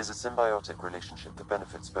 It is a symbiotic relationship that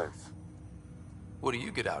benefits both. What do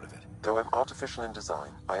you get out of it? Though I'm artificial in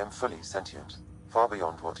design, I am fully sentient. Far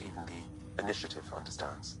beyond what even the Initiative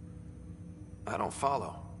understands. I don't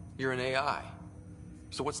follow. You're an AI.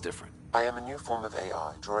 So what's different? I am a new form of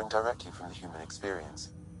AI, drawing directly from the human experience.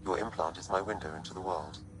 Your implant is my window into the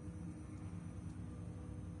world.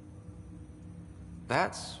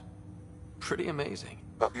 That's pretty amazing.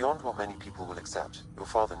 But beyond what many people will accept, your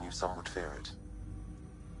father knew some would fear it.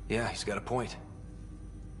 Yeah, he's got a point.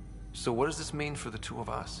 So what does this mean for the two of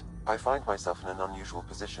us? I find myself in an unusual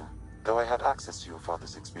position. Though I had access to your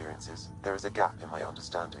father's experiences, there is a gap in my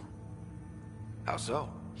understanding. How so?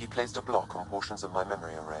 He placed a block on portions of my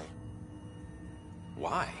memory array.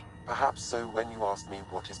 Why? Perhaps so when you asked me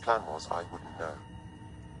what his plan was, I wouldn't know.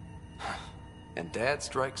 And Dad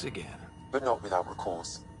strikes again. But not without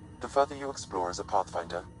recourse. The further you explore as a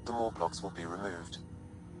Pathfinder, the more blocks will be removed.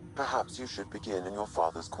 Perhaps you should begin in your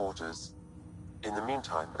father's quarters. In the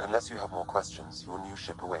meantime, unless you have more questions, your new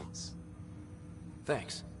ship awaits.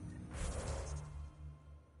 Thanks.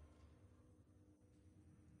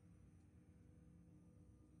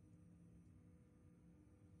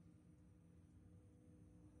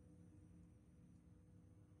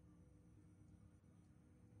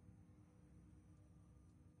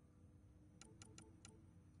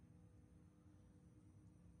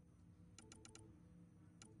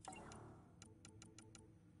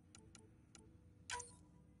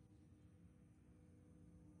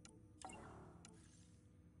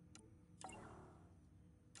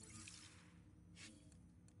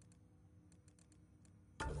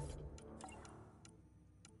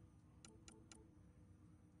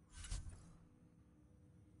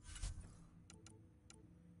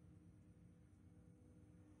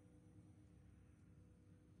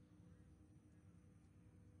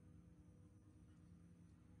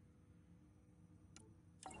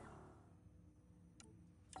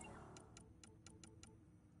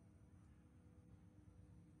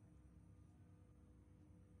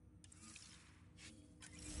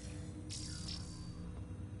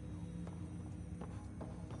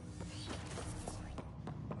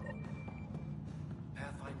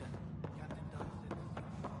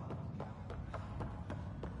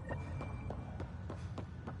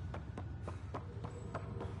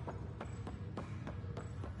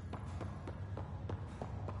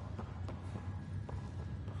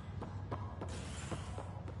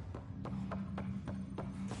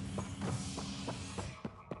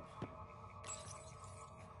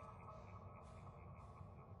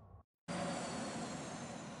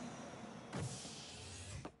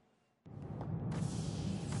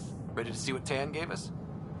 Ready to see what Tan gave us?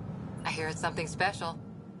 I hear it's something special.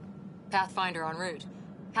 Pathfinder en route.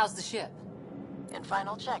 How's the ship? In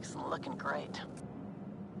final checks and looking great.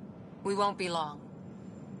 We won't be long.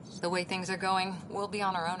 The way things are going, we'll be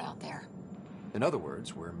on our own out there. In other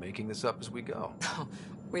words, we're making this up as we go.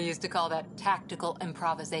 We used to call that tactical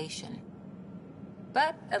improvisation.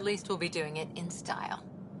 But at least we'll be doing it in style.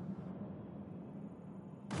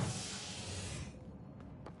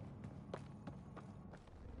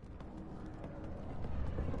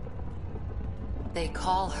 They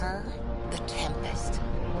call her the Tempest.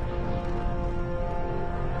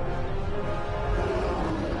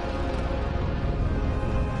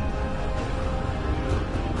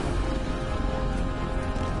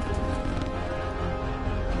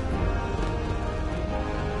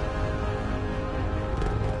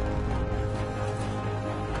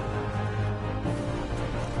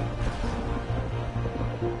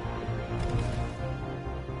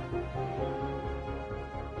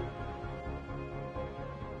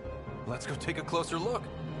 Let's go take a closer look.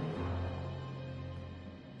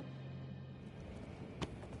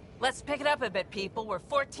 Let's pick it up a bit, people. We're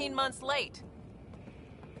 14 months late.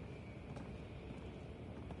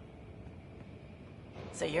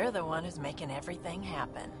 So you're the one who's making everything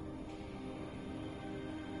happen.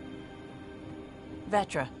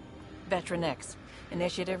 Vetra. Vetra Nix.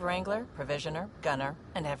 Initiative Wrangler, Provisioner, Gunner,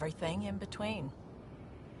 and everything in between.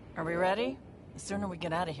 Are we ready? The sooner we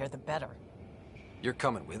get out of here, the better. You're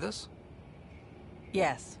coming with us?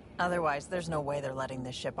 Yes. Otherwise, there's no way they're letting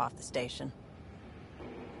this ship off the station.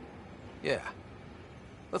 Yeah.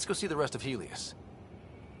 Let's go see the rest of Helios.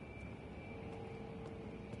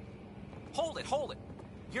 Hold it, hold it!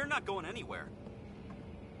 You're not going anywhere.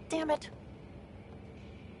 Damn it.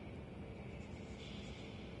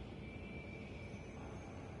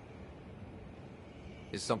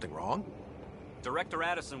 Is something wrong? Director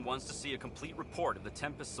Addison wants to see a complete report of the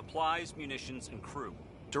Tempest's supplies, munitions, and crew.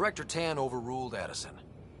 Director Tan overruled Addison.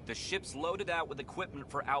 The ship's loaded out with equipment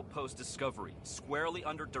for outpost discovery, squarely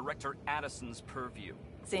under Director Addison's purview.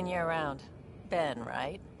 Seen you around. Ben,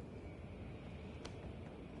 right?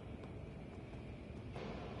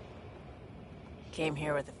 Came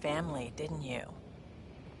here with a family, didn't you?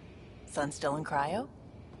 Son still in cryo?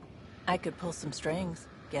 I could pull some strings,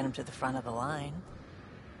 get him to the front of the line.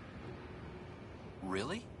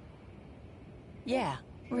 Really? Yeah,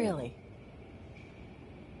 really.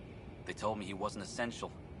 They told me he wasn't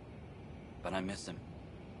essential, but I miss him.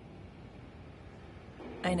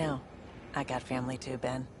 I know. I got family too,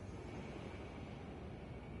 Ben.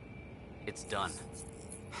 It's done.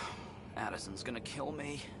 Addison's gonna kill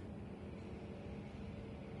me.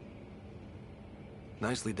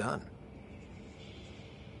 Nicely done.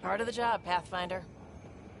 Part of the job, Pathfinder.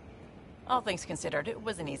 All things considered, it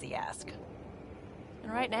was an easy ask.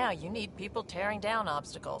 And right now, you need people tearing down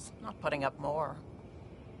obstacles, not putting up more.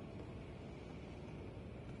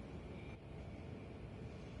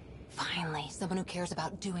 Finally, someone who cares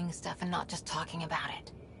about doing stuff and not just talking about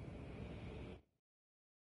it.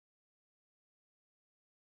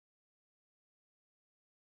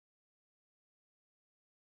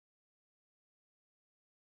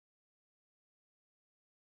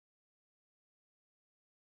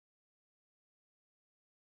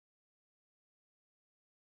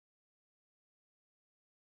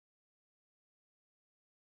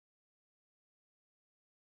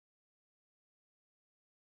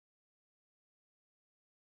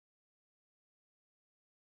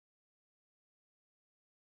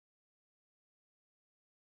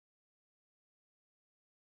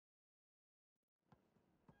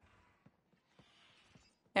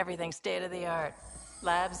 Everything's state-of-the-art.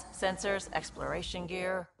 Labs, sensors, exploration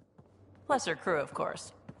gear. Plus her crew, of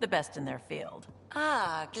course. The best in their field.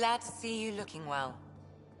 Ah, glad to see you looking well.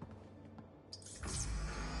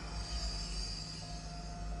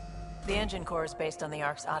 The engine core is based on the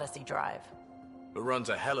Ark's Odyssey drive. It runs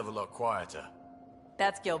a hell of a lot quieter.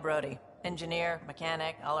 That's Gil Brody. Engineer,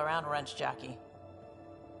 mechanic, all-around wrench jockey.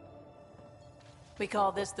 We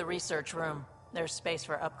call this the research room. There's space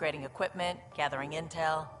for upgrading equipment, gathering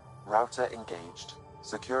intel. Router engaged.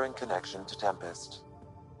 Securing connection to Tempest.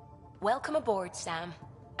 Welcome aboard, Sam.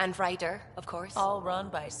 And Ryder, of course. All run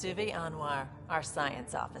by Suvi Anwar, our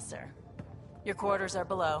science officer. Your quarters are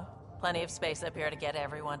below. Plenty of space up here to get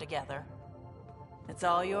everyone together. It's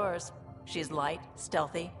all yours. She's light,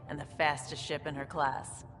 stealthy, and the fastest ship in her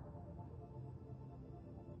class.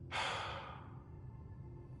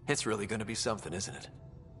 It's really gonna be something, isn't it?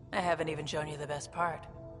 I haven't even shown you the best part.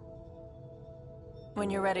 When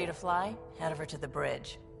you're ready to fly, head over to the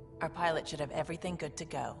bridge. Our pilot should have everything good to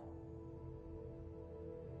go.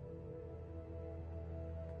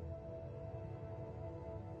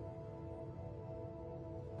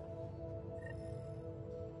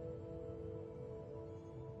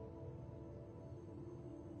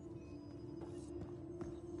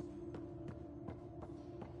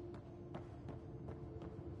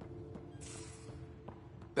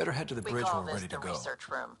 Better head to the bridge when we're ready to We go. call this the research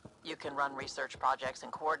room. You can run research projects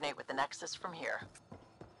and coordinate with the Nexus from here.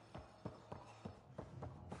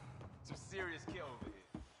 Some serious kill over here.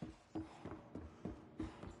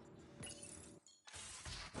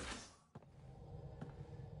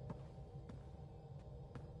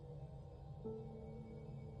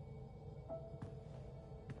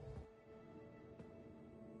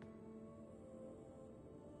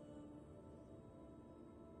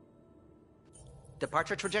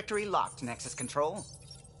 Departure trajectory locked, Nexus Control.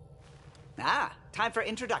 Ah, time for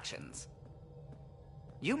introductions.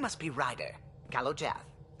 You must be Ryder, Kalojath.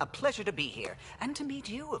 A pleasure to be here, and to meet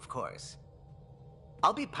you, of course.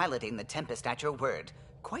 I'll be piloting the Tempest at your word.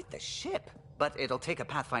 Quite the ship, but it'll take a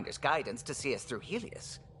Pathfinder's guidance to see us through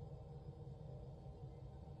Helios.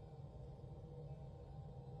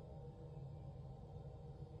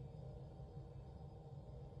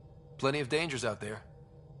 Plenty of dangers out there,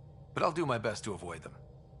 but I'll do my best to avoid them.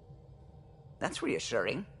 That's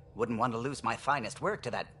reassuring. Wouldn't want to lose my finest work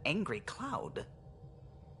to that angry cloud.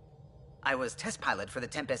 I was test pilot for the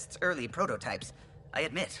Tempest's early prototypes. I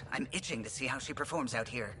admit, I'm itching to see how she performs out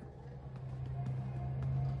here.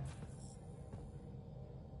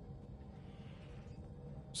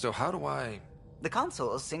 So how do I... The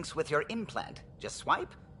console syncs with your implant. Just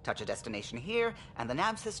swipe, touch a destination here, and the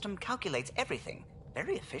nav system calculates everything.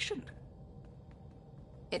 Very efficient.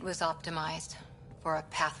 It was optimized for a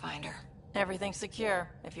Pathfinder. Everything's secure,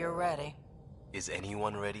 if you're ready. Is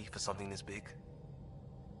anyone ready for something this big?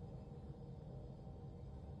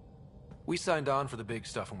 We signed on for the big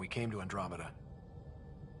stuff when we came to Andromeda.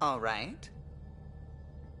 All right.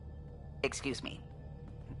 Excuse me.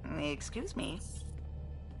 Excuse me.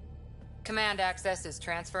 Command access is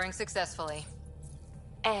transferring successfully.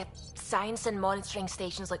 Science and monitoring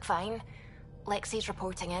stations look fine. Lexi's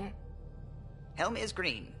reporting in. Helm is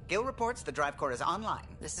green. Gil reports the drive core is online.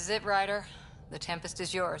 This is it, Ryder. The Tempest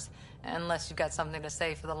is yours, unless you've got something to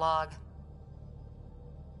say for the log.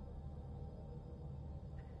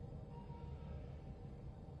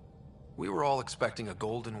 We were all expecting a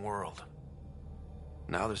golden world.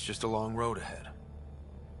 Now there's just a long road ahead.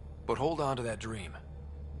 But hold on to that dream.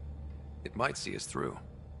 It might see us through.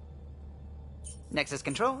 Nexus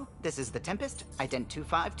Control, this is the Tempest, Ident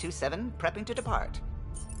 2527, prepping to depart.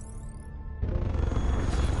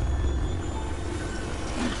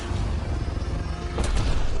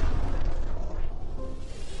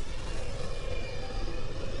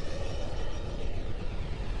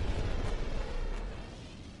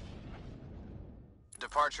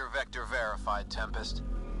 Departure vector verified, Tempest.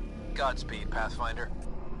 Godspeed, Pathfinder.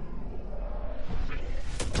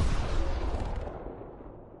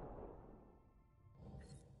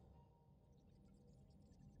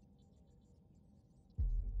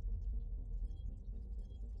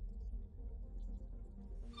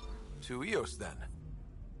 To Eos, then.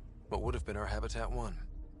 What would have been our Habitat 1?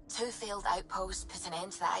 2 failed outposts put an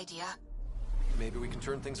end to that idea. Maybe we can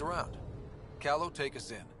turn things around. Callow, take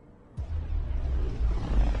us in.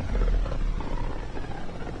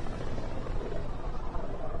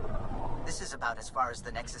 This is about as far as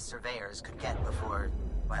the Nexus surveyors could get before,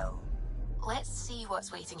 well... Let's see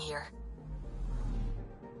what's waiting here.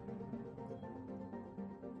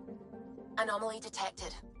 Anomaly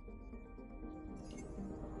detected.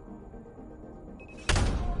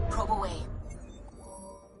 Probe away.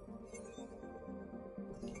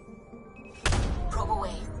 Probe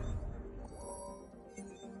away.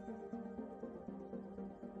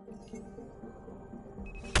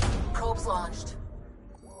 Probes launched.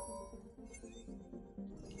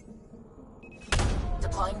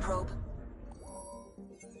 Deploying probe.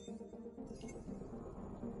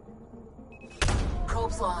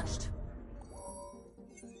 Probes launched.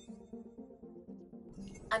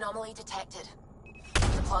 Anomaly detected.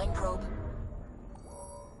 Deploying probe.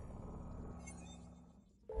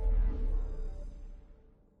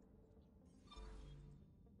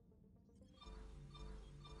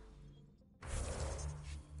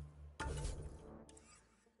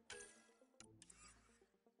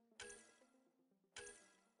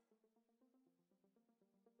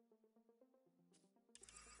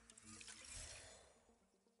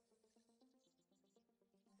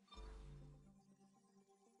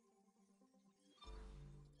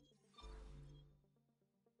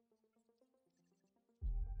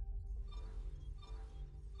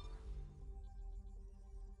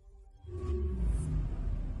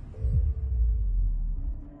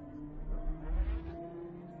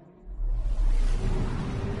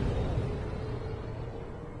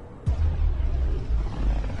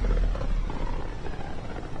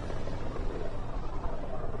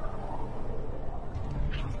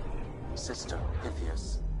 System,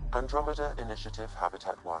 Pythias. Andromeda Initiative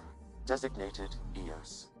Habitat 1. Designated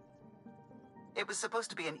Eos. It was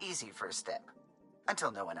supposed to be an easy first step.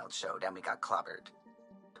 Until no one else showed and we got clobbered.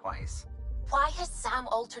 Twice. Why has Sam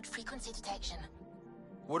altered frequency detection?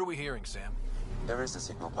 What are we hearing, Sam? There is a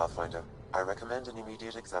signal, Pathfinder. I recommend an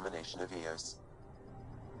immediate examination of Eos.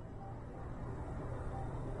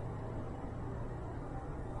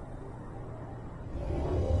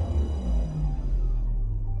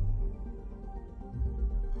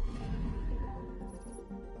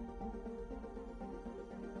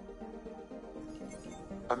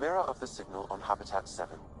 A mirror of the signal on Habitat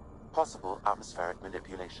 7. Possible atmospheric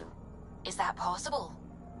manipulation. Is that possible?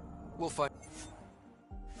 We'll find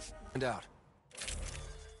out.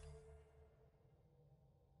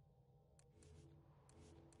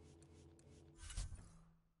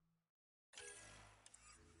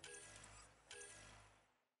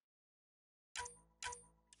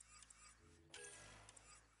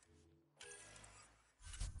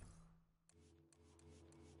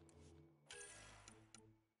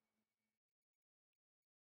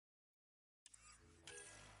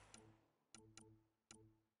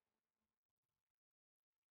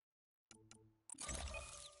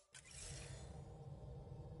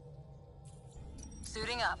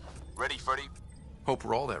 Suiting up. Ready, Freddy? Hope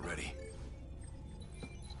we're all that ready.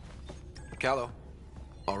 Callow,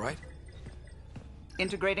 all right?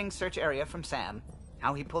 Integrating search area from Sam.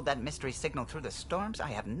 How he pulled that mystery signal through the storms, I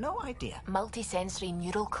have no idea. Multisensory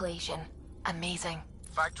neural collation. Amazing.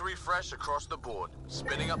 Factory fresh across the board.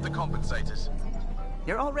 Spinning up the compensators.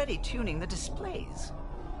 You're already tuning the displays.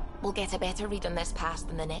 We'll get a better read on this pass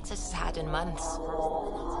than the Nexus has had in months.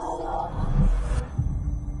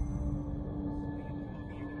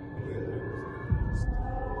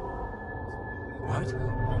 What?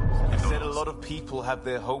 You said a lot of people have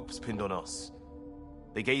their hopes pinned on us.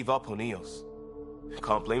 They gave up on Eos.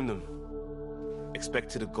 Can't blame them.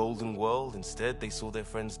 Expected a golden world, instead they saw their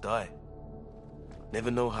friends die.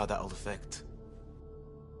 Never know how that'll affect.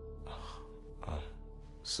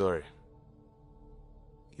 Sorry.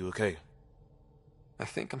 You okay? I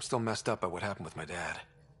think I'm still messed up by what happened with my dad.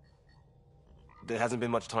 There hasn't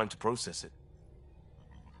been much time to process it.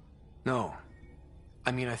 No.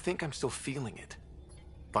 I mean, I think I'm still feeling it.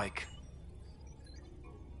 Like...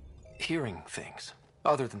 hearing things,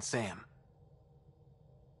 other than Sam.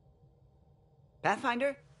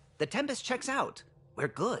 Pathfinder, the Tempest checks out. We're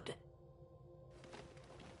good.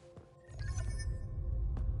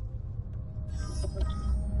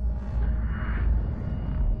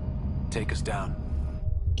 Take us down.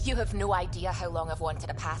 You have no idea how long I've wanted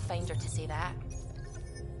a Pathfinder to say that.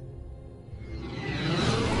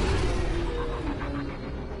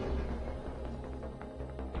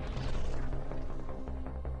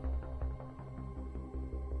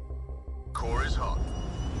 Core is hot.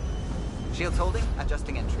 Shields holding,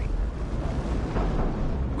 adjusting entry.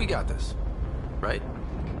 We got this, right?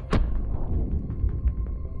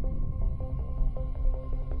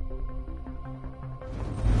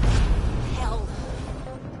 Hell.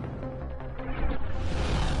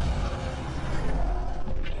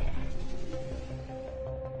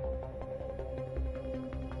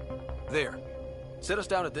 There. Set us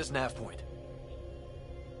down at this nav point.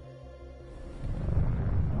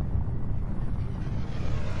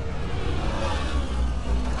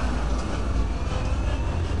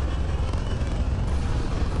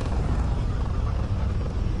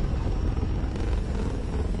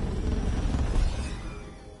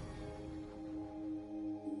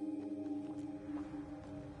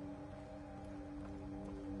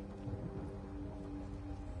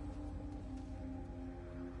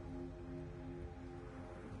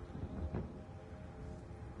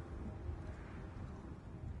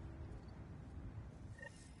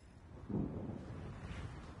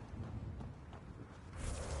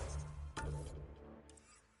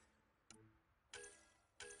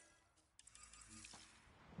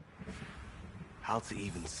 How to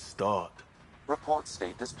even start? Reports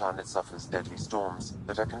state this planet suffers deadly storms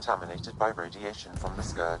that are contaminated by radiation from the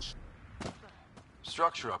Scourge.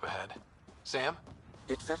 Structure up ahead. Sam?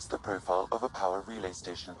 It fits the profile of a power relay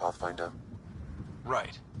station, Pathfinder.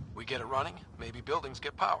 Right. We get it running, maybe buildings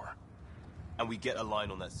get power. And we get a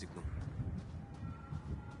line on that signal.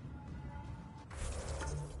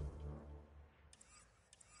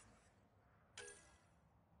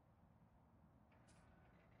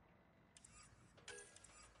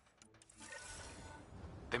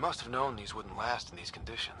 They must have known these wouldn't last in these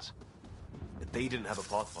conditions. But they didn't have a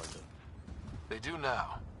Pathfinder. They do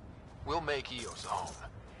now. We'll make Eos a home.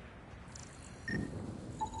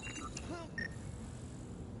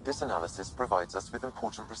 This analysis provides us with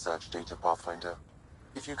important research data, Pathfinder.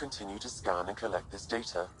 If you continue to scan and collect this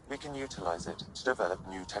data, we can utilize it to develop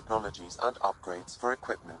new technologies and upgrades for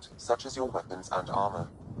equipment, such as your weapons and armor.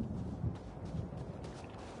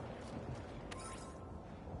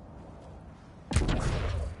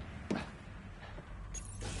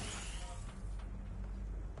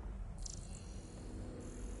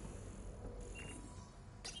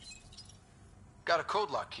 Got a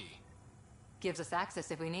code lock key. Gives us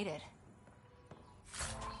access if we need it.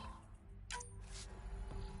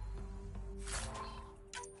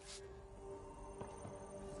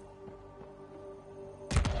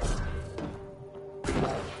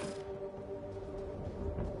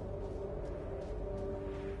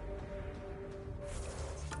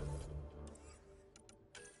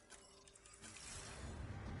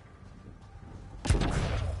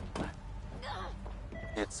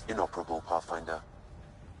 It's inoperable, Pathfinder.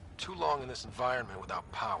 Too long in this environment without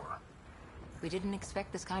power. We didn't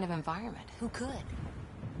expect this kind of environment. Who could?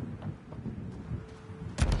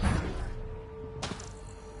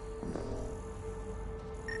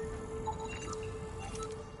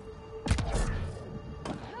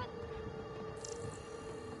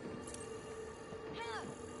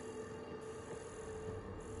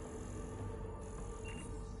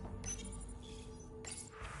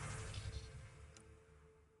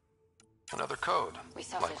 Another code, We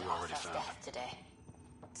suffered like we our already first found. death today.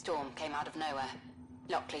 Storm came out of nowhere.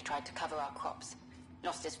 Lockley tried to cover our crops.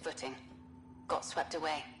 Lost his footing. Got swept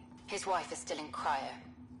away. His wife is still in cryo.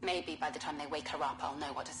 Maybe by the time they wake her up, I'll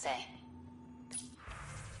know what to say.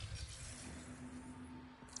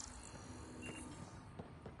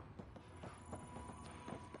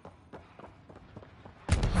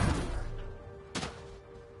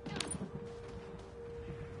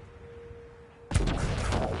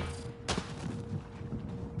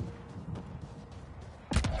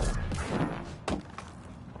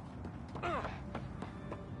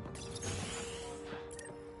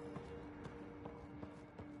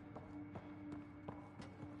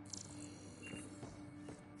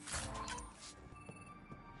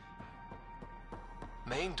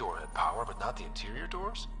 Main door had power, but not the interior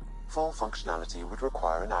doors? Full functionality would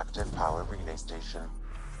require an active power relay station.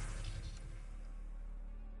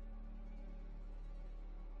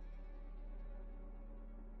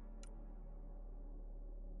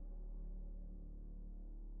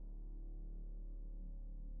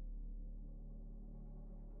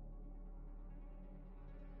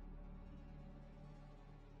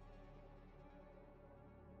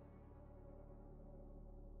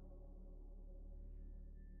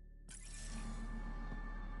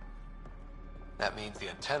 That means the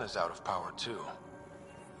antenna's out of power too.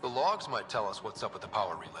 The logs might tell us what's up with the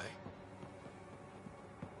power relay.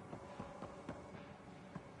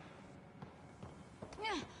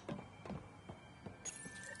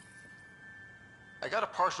 I got a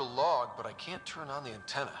partial log, but I can't turn on the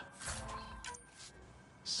antenna.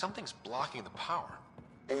 Something's blocking the power.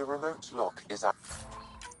 A remote lock is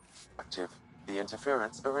active. The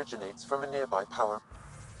interference originates from a nearby power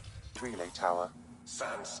relay tower.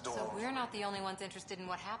 Sandstorm. So we're not the only ones interested in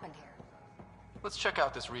what happened here. Let's check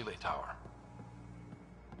out this relay tower.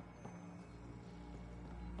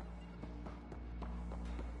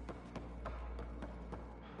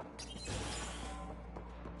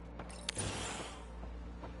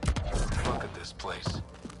 Look at this place.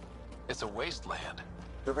 It's a wasteland.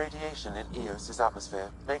 The radiation in Eos's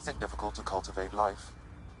atmosphere makes it difficult to cultivate life.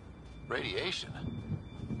 Radiation?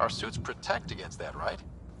 Our suits protect against that, right?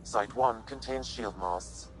 Site 1 contains shield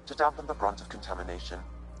masts to dampen the brunt of contamination.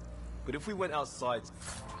 But if we went outside...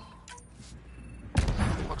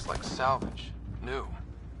 Looks like salvage. New.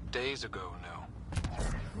 Days ago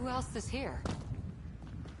new. Who else is here?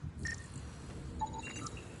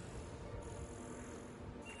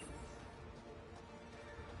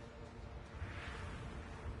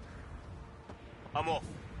 I'm off.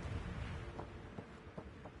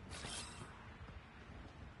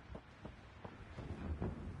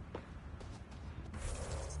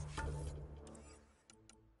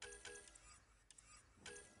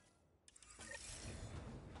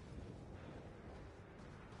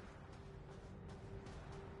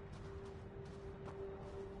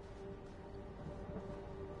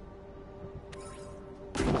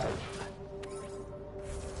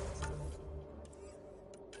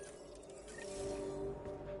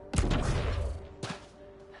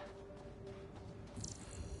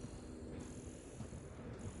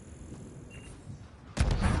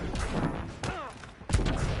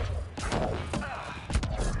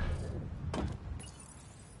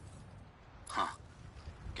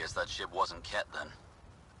 Guess that ship wasn't Ket then.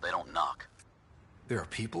 They don't knock. There are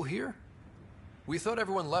people here? We thought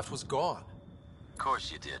everyone left was gone. Of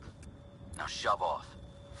course you did. Now shove off.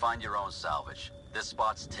 Find your own salvage. This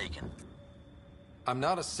spot's taken. I'm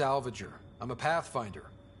not a salvager. I'm a pathfinder.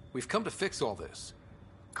 We've come to fix all this.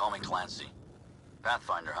 Call me Clancy.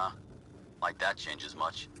 Pathfinder, huh? Like that changes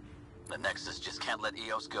much. The Nexus just can't let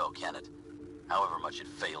Eos go, can it? However much it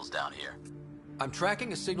fails down here. I'm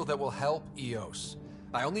tracking a signal that will help Eos.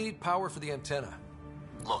 I only need power for the antenna.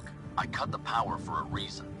 Look, I cut the power for a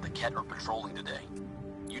reason. The Ket are patrolling today.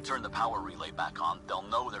 You turn the power relay back on, they'll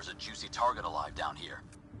know there's a juicy target alive down here.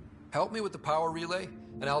 Help me with the power relay,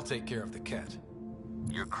 and I'll take care of the Ket.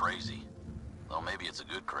 You're crazy. Though maybe it's a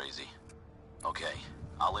good crazy. Okay,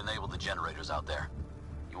 I'll enable the generators out there.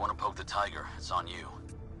 You want to poke the tiger, it's on you.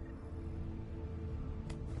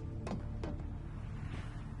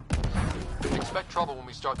 Expect trouble when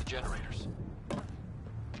we start the generators.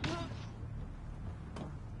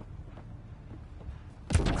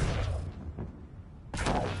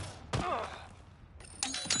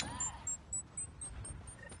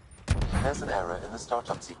 There's an error in the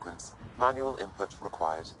startup sequence. Manual input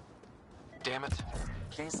required. Damn it.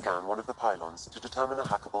 Please scan one of the pylons to determine a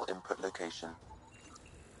hackable input location.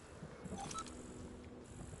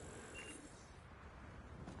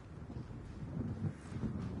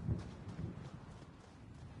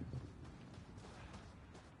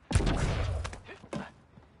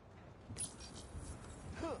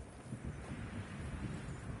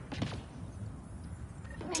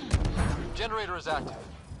 Generator is active.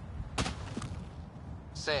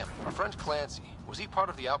 Sam, our friend Clancy, was he part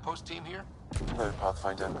of the outpost team here? No,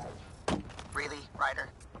 Pathfinder. Really, Ryder?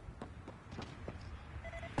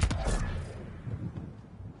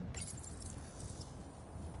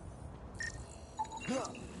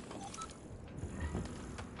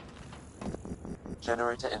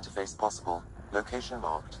 Generator interface possible. Location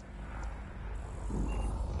marked.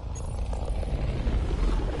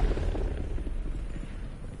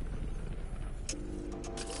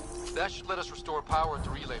 That should let us restore power at the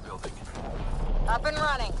relay building. Up and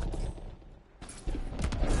running.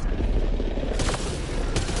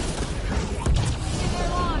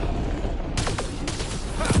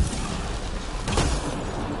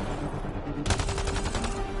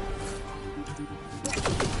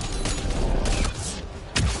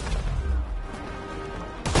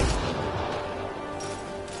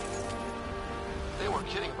 They weren't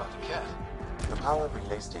kidding about the cat. The power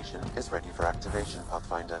relay station is ready for activation,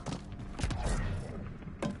 Pathfinder.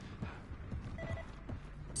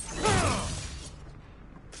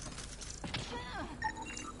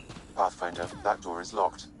 Pathfinder, that door is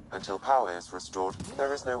locked. Until power is restored,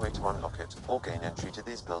 there is no way to unlock it or gain entry to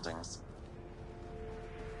these buildings.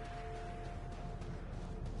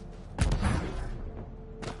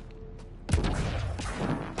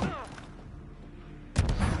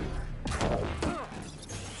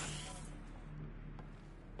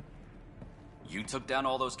 You took down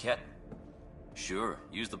all those cat... Sure,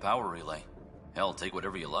 use the power relay. Hell, take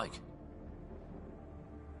whatever you like.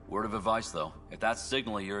 Word of advice, though. If that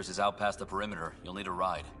signal of yours is out past the perimeter, you'll need a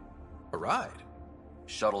ride. A ride?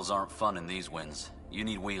 Shuttles aren't fun in these winds. You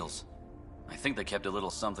need wheels. I think they kept a little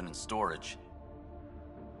something in storage.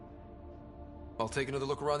 I'll take another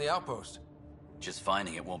look around the outpost. Just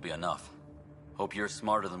finding it won't be enough. Hope you're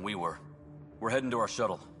smarter than we were. We're heading to our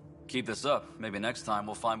shuttle. Keep this up. Maybe next time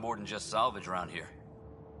we'll find more than just salvage around here.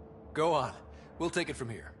 Go on. We'll take it from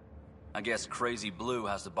here. I guess Crazy Blue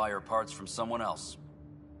has to buy her parts from someone else.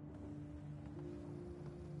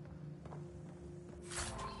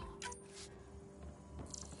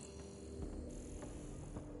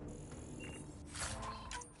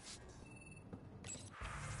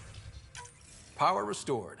 Power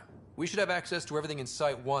restored. We should have access to everything in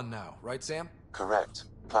Site 1 now, right, Sam? Correct.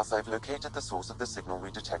 Plus, I've located the source of the signal we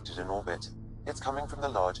detected in orbit. It's coming from the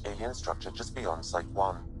large alien structure just beyond Site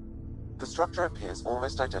 1. The structure appears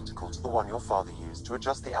almost identical to the one your father used to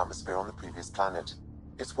adjust the atmosphere on the previous planet.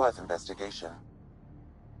 It's worth investigation.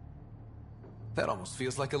 That almost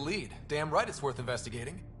feels like a lead. Damn right it's worth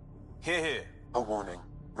investigating. Here. A warning.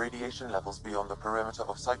 Radiation levels beyond the perimeter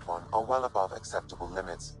of Site 1 are well above acceptable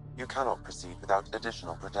limits. You cannot proceed without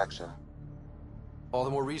additional protection. All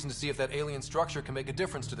the more reason to see if that alien structure can make a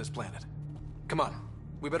difference to this planet. Come on.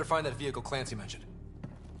 We better find that vehicle Clancy mentioned.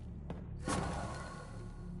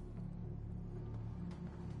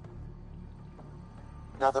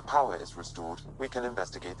 Now that power is restored, we can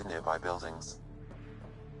investigate the nearby buildings.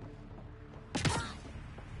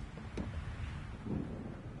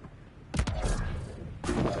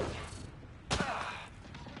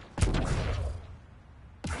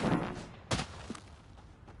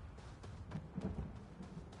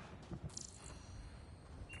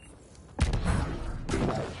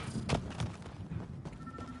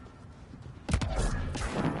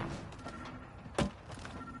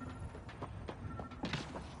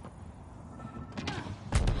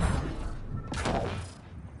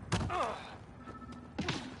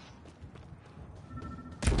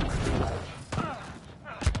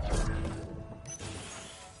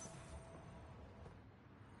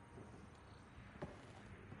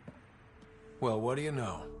 Well, what do you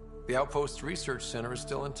know? The Outpost's research center is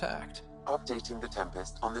still intact. Updating the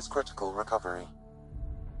Tempest on this critical recovery.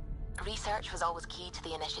 Research was always key to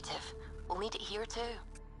the initiative. We'll need it here too.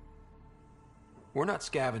 We're not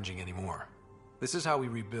scavenging anymore. This is how we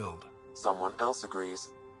rebuild. Someone else agrees.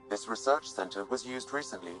 This research center was used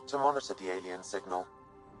recently to monitor the alien signal.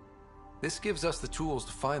 This gives us the tools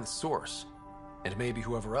to find the source, and maybe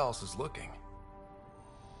whoever else is looking.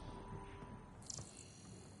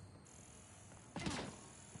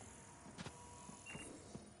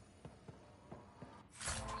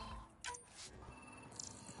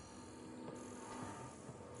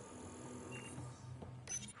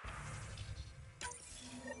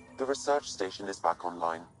 The research station is back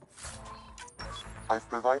online. I've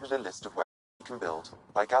provided a list of where we can build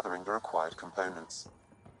by gathering the required components.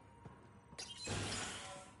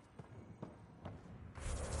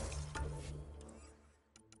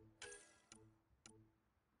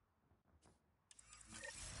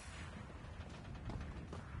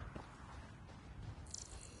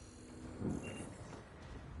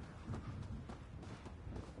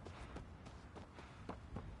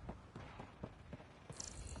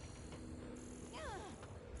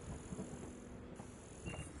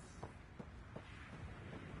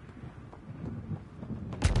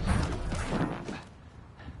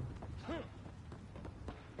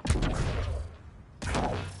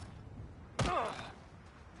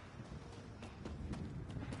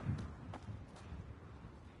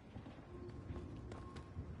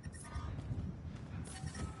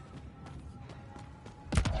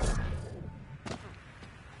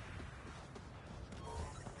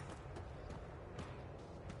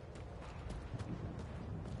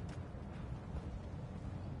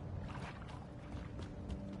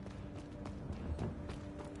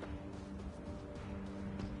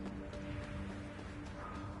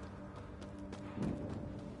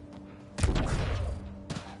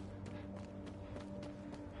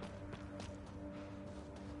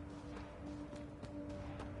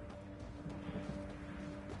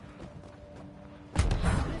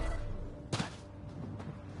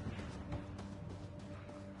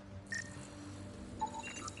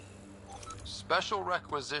 special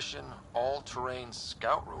requisition all-terrain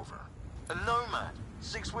scout rover. A Nomad.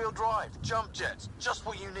 6-wheel drive, jump jets, just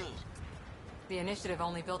what you need. The Initiative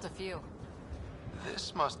only built a few.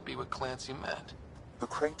 This must be what Clancy meant. The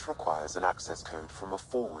crate requires an access code from a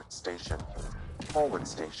forward station. Forward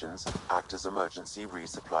stations act as emergency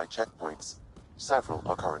resupply checkpoints. Several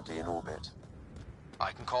are currently in orbit.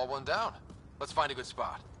 I can call one down. Let's find a good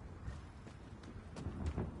spot.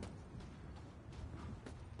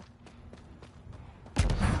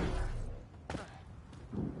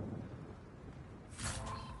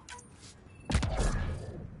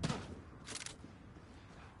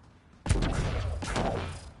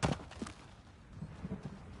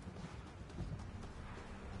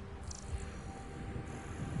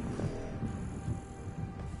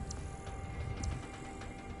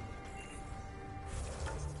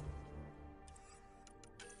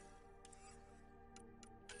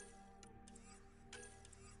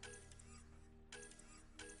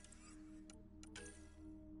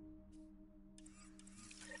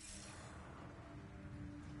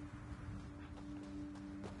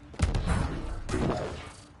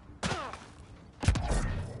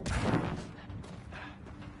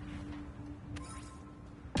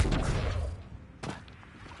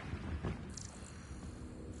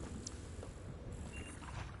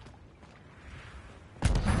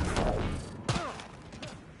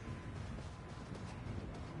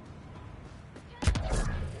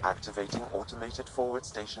 Activating automated forward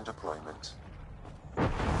station deployment.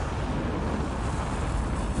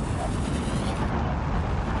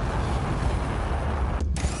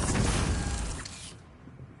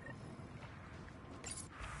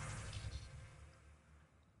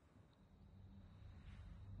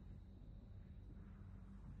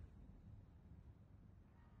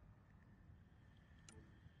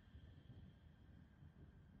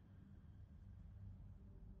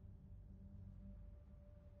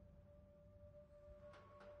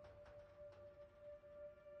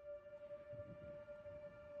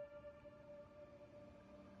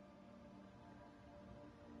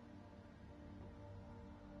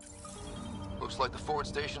 Looks like the forward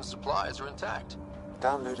station supplies are intact.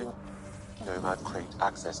 Downloading Nomad crate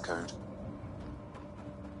access code.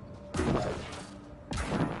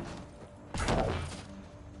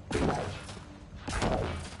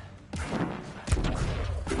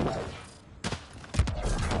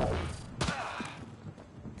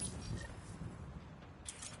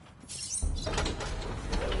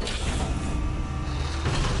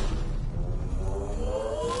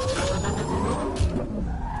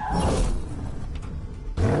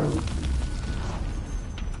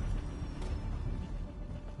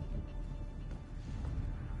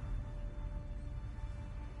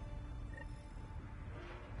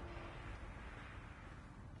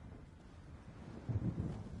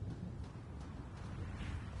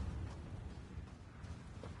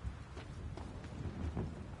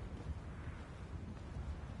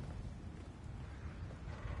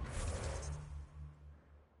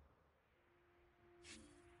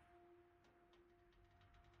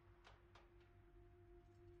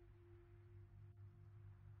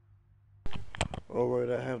 Alright,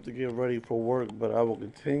 I have to get ready for work, but I will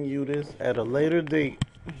continue this at a later date.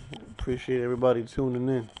 Appreciate everybody tuning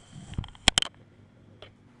in.